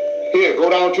said, here, go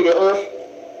down to the earth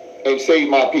and save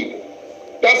my people.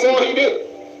 That's all he did.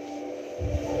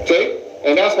 See?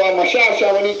 And that's why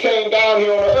Mashasha, when he came down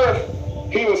here on the earth,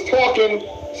 he was talking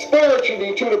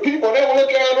spiritually to the people. They were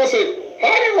looking at him and said,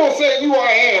 how you going to say you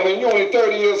I am and you're only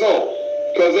 30 years old?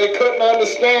 Because they couldn't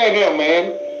understand him,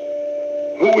 man,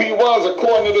 who he was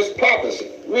according to this prophecy.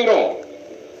 Read on.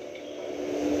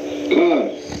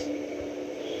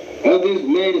 Of this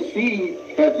man's seed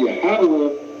hath Yahweh,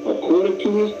 according to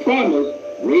his promise,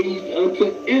 raised unto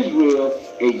Israel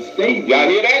a Savior. Y'all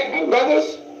hear that,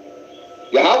 brothers?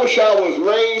 Yahweh was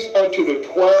raised unto the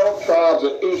 12 tribes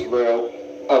of Israel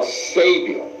a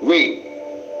Savior. Read.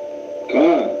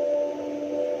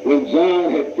 When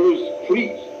John had first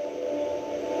preached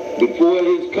before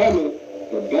his coming,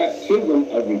 the baptism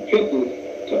of repentance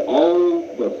to all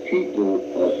the people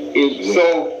of Israel.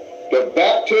 So the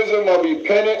baptism of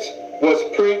repentance was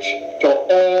preached to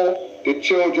all the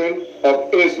children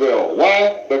of Israel.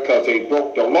 Why? Because they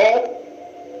broke the law.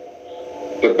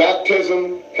 The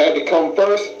baptism had to come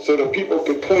first so the people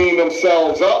could clean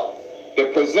themselves up.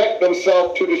 They present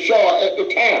themselves to the Shah at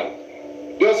the time.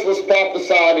 This was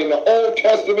prophesied in the Old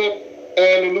Testament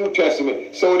and the New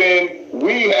Testament. So then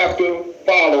we have to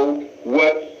follow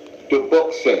what the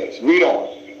book says. Read on.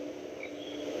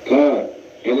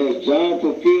 And as John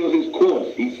fulfilled his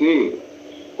course, he said,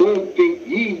 whom think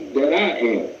ye that I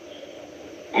am?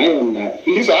 I am not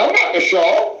he. He said, I'm not the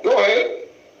Shah. Go ahead.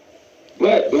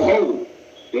 But behold,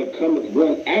 there cometh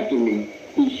one after me,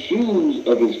 whose shoes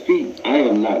of his feet I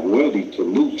am not worthy to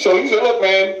loose. So he said, look,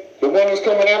 man, the one that's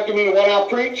coming after me, the one I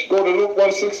preach, go to Luke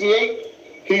 168.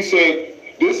 He said,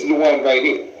 this is the one right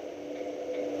here.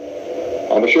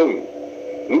 I'm going to show you.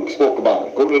 Luke spoke about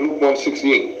it. Go to Luke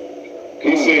 168.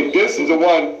 He said, this is the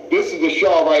one, this is the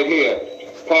Shah right here,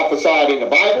 prophesied in the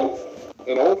Bible,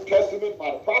 in the Old Testament by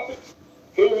the prophets.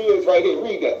 Here he is right here.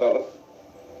 Read that, brother.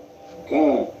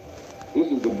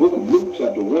 This is the book of Luke,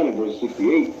 chapter 1, and verse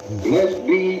 68. Blessed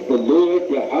be the Lord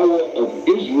Yahweh of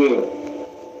Israel,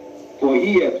 for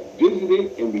he hath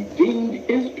visited and redeemed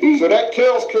his people. So that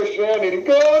kills Christianity.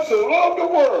 God so loved the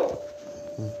world.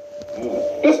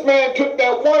 This man took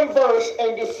that one verse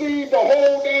and deceived the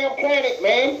whole damn planet,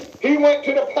 man. He went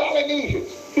to the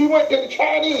Polynesians. He went to the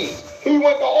Chinese. He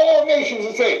went to all nations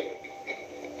and said,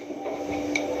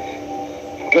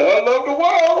 God loved the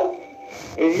world.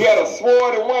 And he had a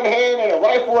sword in one hand and a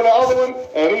rifle in the other one,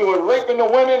 and he was raping the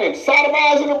women and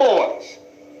sodomizing the boys.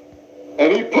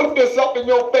 And he put this up in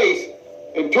your face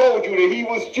and told you that he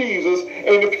was Jesus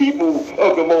and the people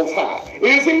of the Most High.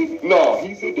 Is he? No,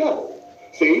 he's the devil.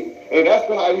 See? And that's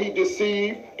why he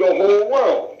deceived the whole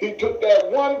world. He took that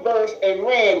one verse and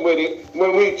ran with it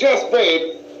when we just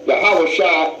read Yahweh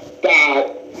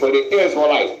died for the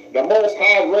Israelites. The Most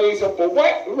High raised him for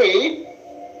what? Read.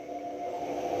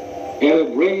 And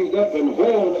it raised up an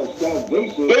horn of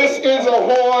salvation. This is a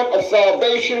horn of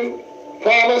salvation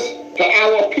promised to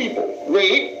our people.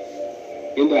 Read.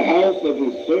 In the house of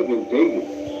his servant David,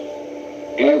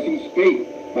 as he spake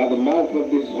by the mouth of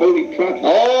this holy prophet.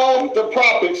 All the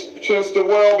prophets since the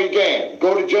world began.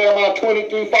 Go to Jeremiah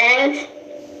 23:5.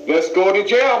 Let's go to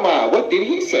Jeremiah. What did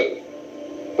he say?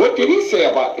 What did he say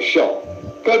about the show?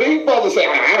 Because these brothers say,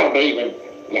 I don't believe in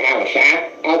Yahweh Shai.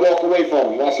 I walk away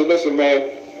from them. I said, listen, man,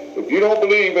 if you don't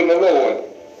believe in the Lord,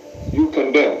 you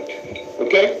condemned.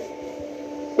 Okay?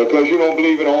 Because you don't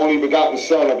believe in the only begotten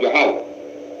Son of Yahweh.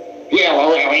 Yeah,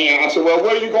 well, I said, well,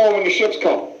 where are you going when the ships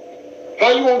come? How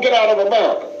you going to get out of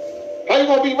America? How you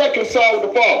going to be reconciled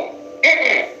with the Father?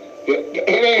 It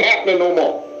ain't happening no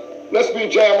more. Let's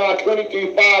read Jeremiah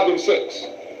 23, 5 and 6.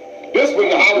 This was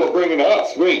Yahweh bringing to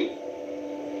us. Read.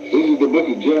 This is the book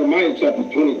of Jeremiah, chapter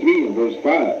 23 and verse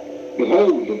 5.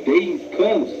 Behold, the days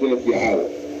come, saith Yahweh,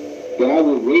 that I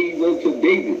will raise unto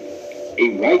David a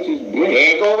righteous branch.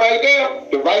 There you go right there.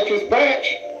 The righteous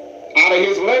branch. Out of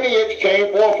his lineage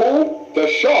came forth who? The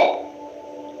Shaw.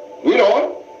 Read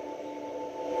on.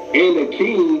 And the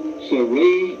king shall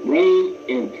reign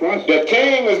and prosper. The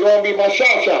king is going to be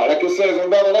Mashashah, like it says in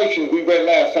Revelations we read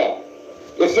last time.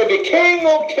 It said the King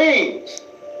of Kings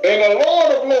and the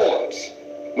Lord of Lords.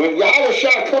 When Yahweh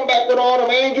shall come back with all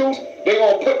them angels, they're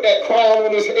going to put that crown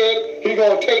on his head. He's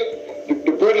going to take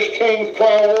the British King's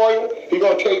crown royal. He's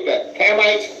going to take the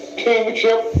Hamites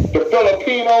kingship, the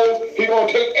Filipinos. He's going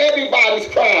to take everybody's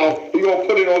crown. He's going to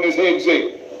put it on his head and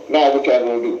say, now what y'all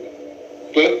going to do?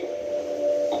 Okay?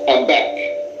 I'm back.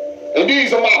 And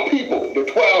these are my people, the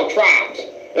 12 tribes.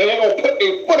 And they're going to put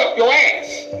their foot up your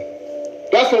ass.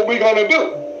 That's what we're going to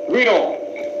do. Read on.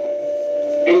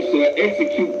 And shall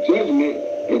execute judgment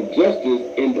and justice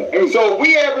in the earth. So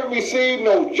we haven't received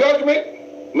no judgment,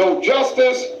 no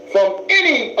justice from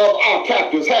any of our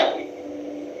captors, have we?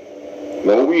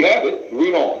 No, we haven't.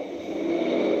 Read on.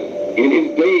 In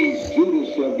his days, Judah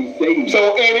shall be saved.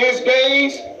 So in his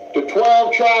days, the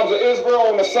 12 tribes of Israel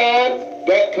on the side,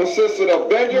 that consisted of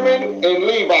Benjamin and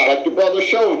Levi, like the brother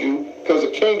showed you, because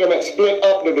the kingdom had split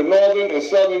up to the northern and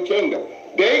southern kingdom.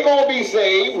 They're going to be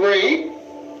saved, read.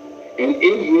 And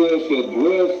Israel shall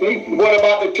dwell safely. What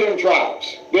about the 10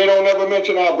 tribes? They don't ever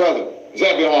mention our brother,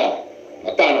 Zebulon,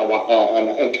 Antonio,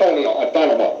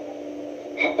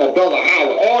 brother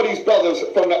Howard, all these brothers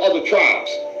from the other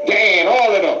tribes, Dan,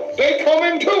 all of them, they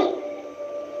coming too.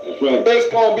 That's right. It's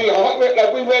going to be 100,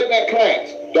 like we read in that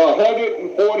class. The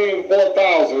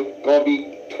 144,000 going to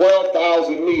be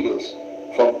 12,000 leaders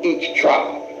from each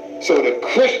tribe. So the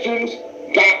Christians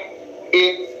got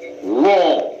it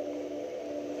wrong.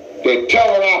 They're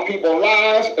telling our people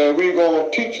lies, and we're going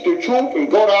to teach the truth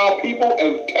and go to our people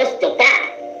and testify.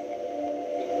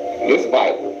 This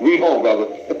Bible. Read on, brother.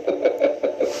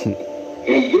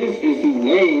 And this is his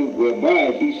name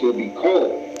whereby he shall be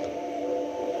called.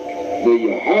 The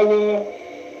Yahweh,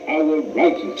 our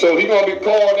righteousness. So he's going to be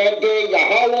called that day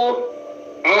Yahweh,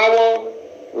 our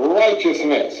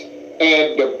righteousness.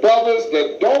 And the brothers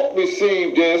that don't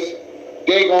receive this,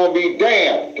 they're going to be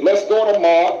damned. Let's go to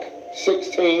Mark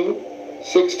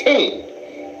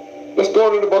 16:16. Let's go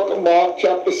to the book of Mark,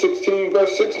 chapter 16,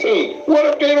 verse 16. What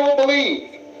if they don't believe?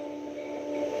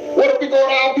 What if we go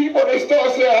to our people and they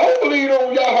start saying, I don't believe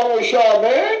on Yahweh Shah,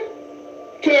 man.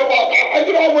 Care about that.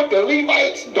 You know what, the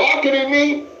Levites darker than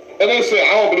me? And they say,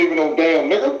 I don't believe in no damn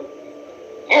nigga.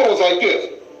 I was like this.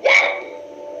 What?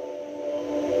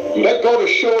 That go to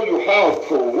show you how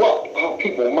corrupt our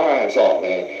people's minds are,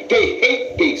 man. They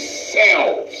hate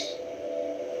themselves.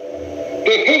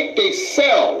 They hate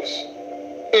themselves.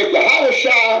 If Yahweh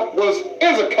Shah was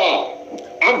Issachar,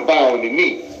 I'm bowing the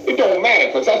knee. It don't matter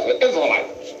because that's an Israelite.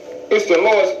 It's the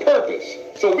Lord's purpose.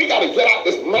 So we got to get out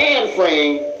this mind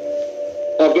frame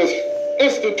of this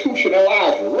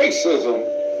institutionalized racism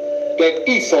that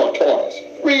Esau taught us.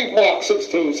 Read Mark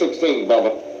 16:16,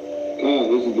 brother.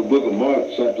 This is the book of Mark,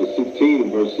 chapter 16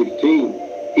 and verse 16.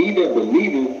 He that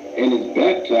believeth and is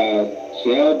baptized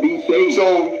shall be saved.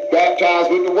 So, baptized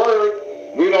with the word.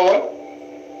 Read on.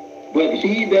 But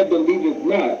he that believeth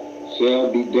not shall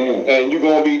be damned. And you're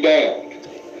going to be damned.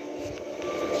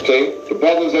 See, the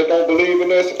brothers that don't believe in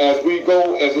this, as we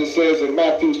go, as it says in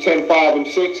Matthew 10:5 and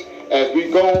 6, as we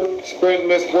go spreading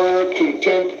this word to the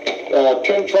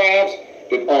 10 tribes,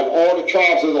 and all the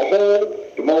tribes as a whole,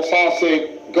 the Most High said,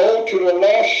 go to the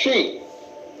lost sheep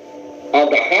of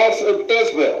the house of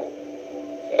Israel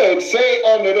and say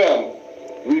unto them,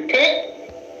 repent,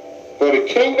 for the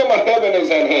kingdom of heaven is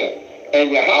at hand.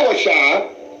 And Yahweh Shah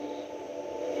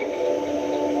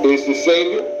is the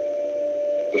Savior,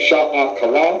 the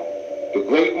Sha'akalah, the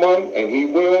great one, and he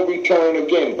will return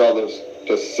again, brothers,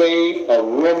 to save a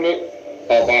remnant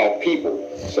of our people.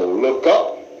 So look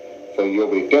up, for your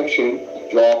redemption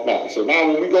draweth nigh. So now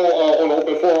when we go on the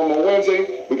open forum on Wednesday,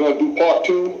 we're going to do part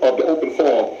 2 of the open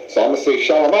forum. So I'm going to say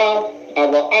Shalom,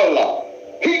 Allah,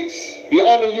 peace be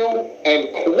unto you, and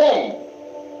Kwam,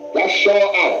 Yashar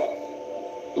Allah.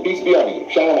 Peace be unto you.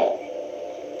 Shalom.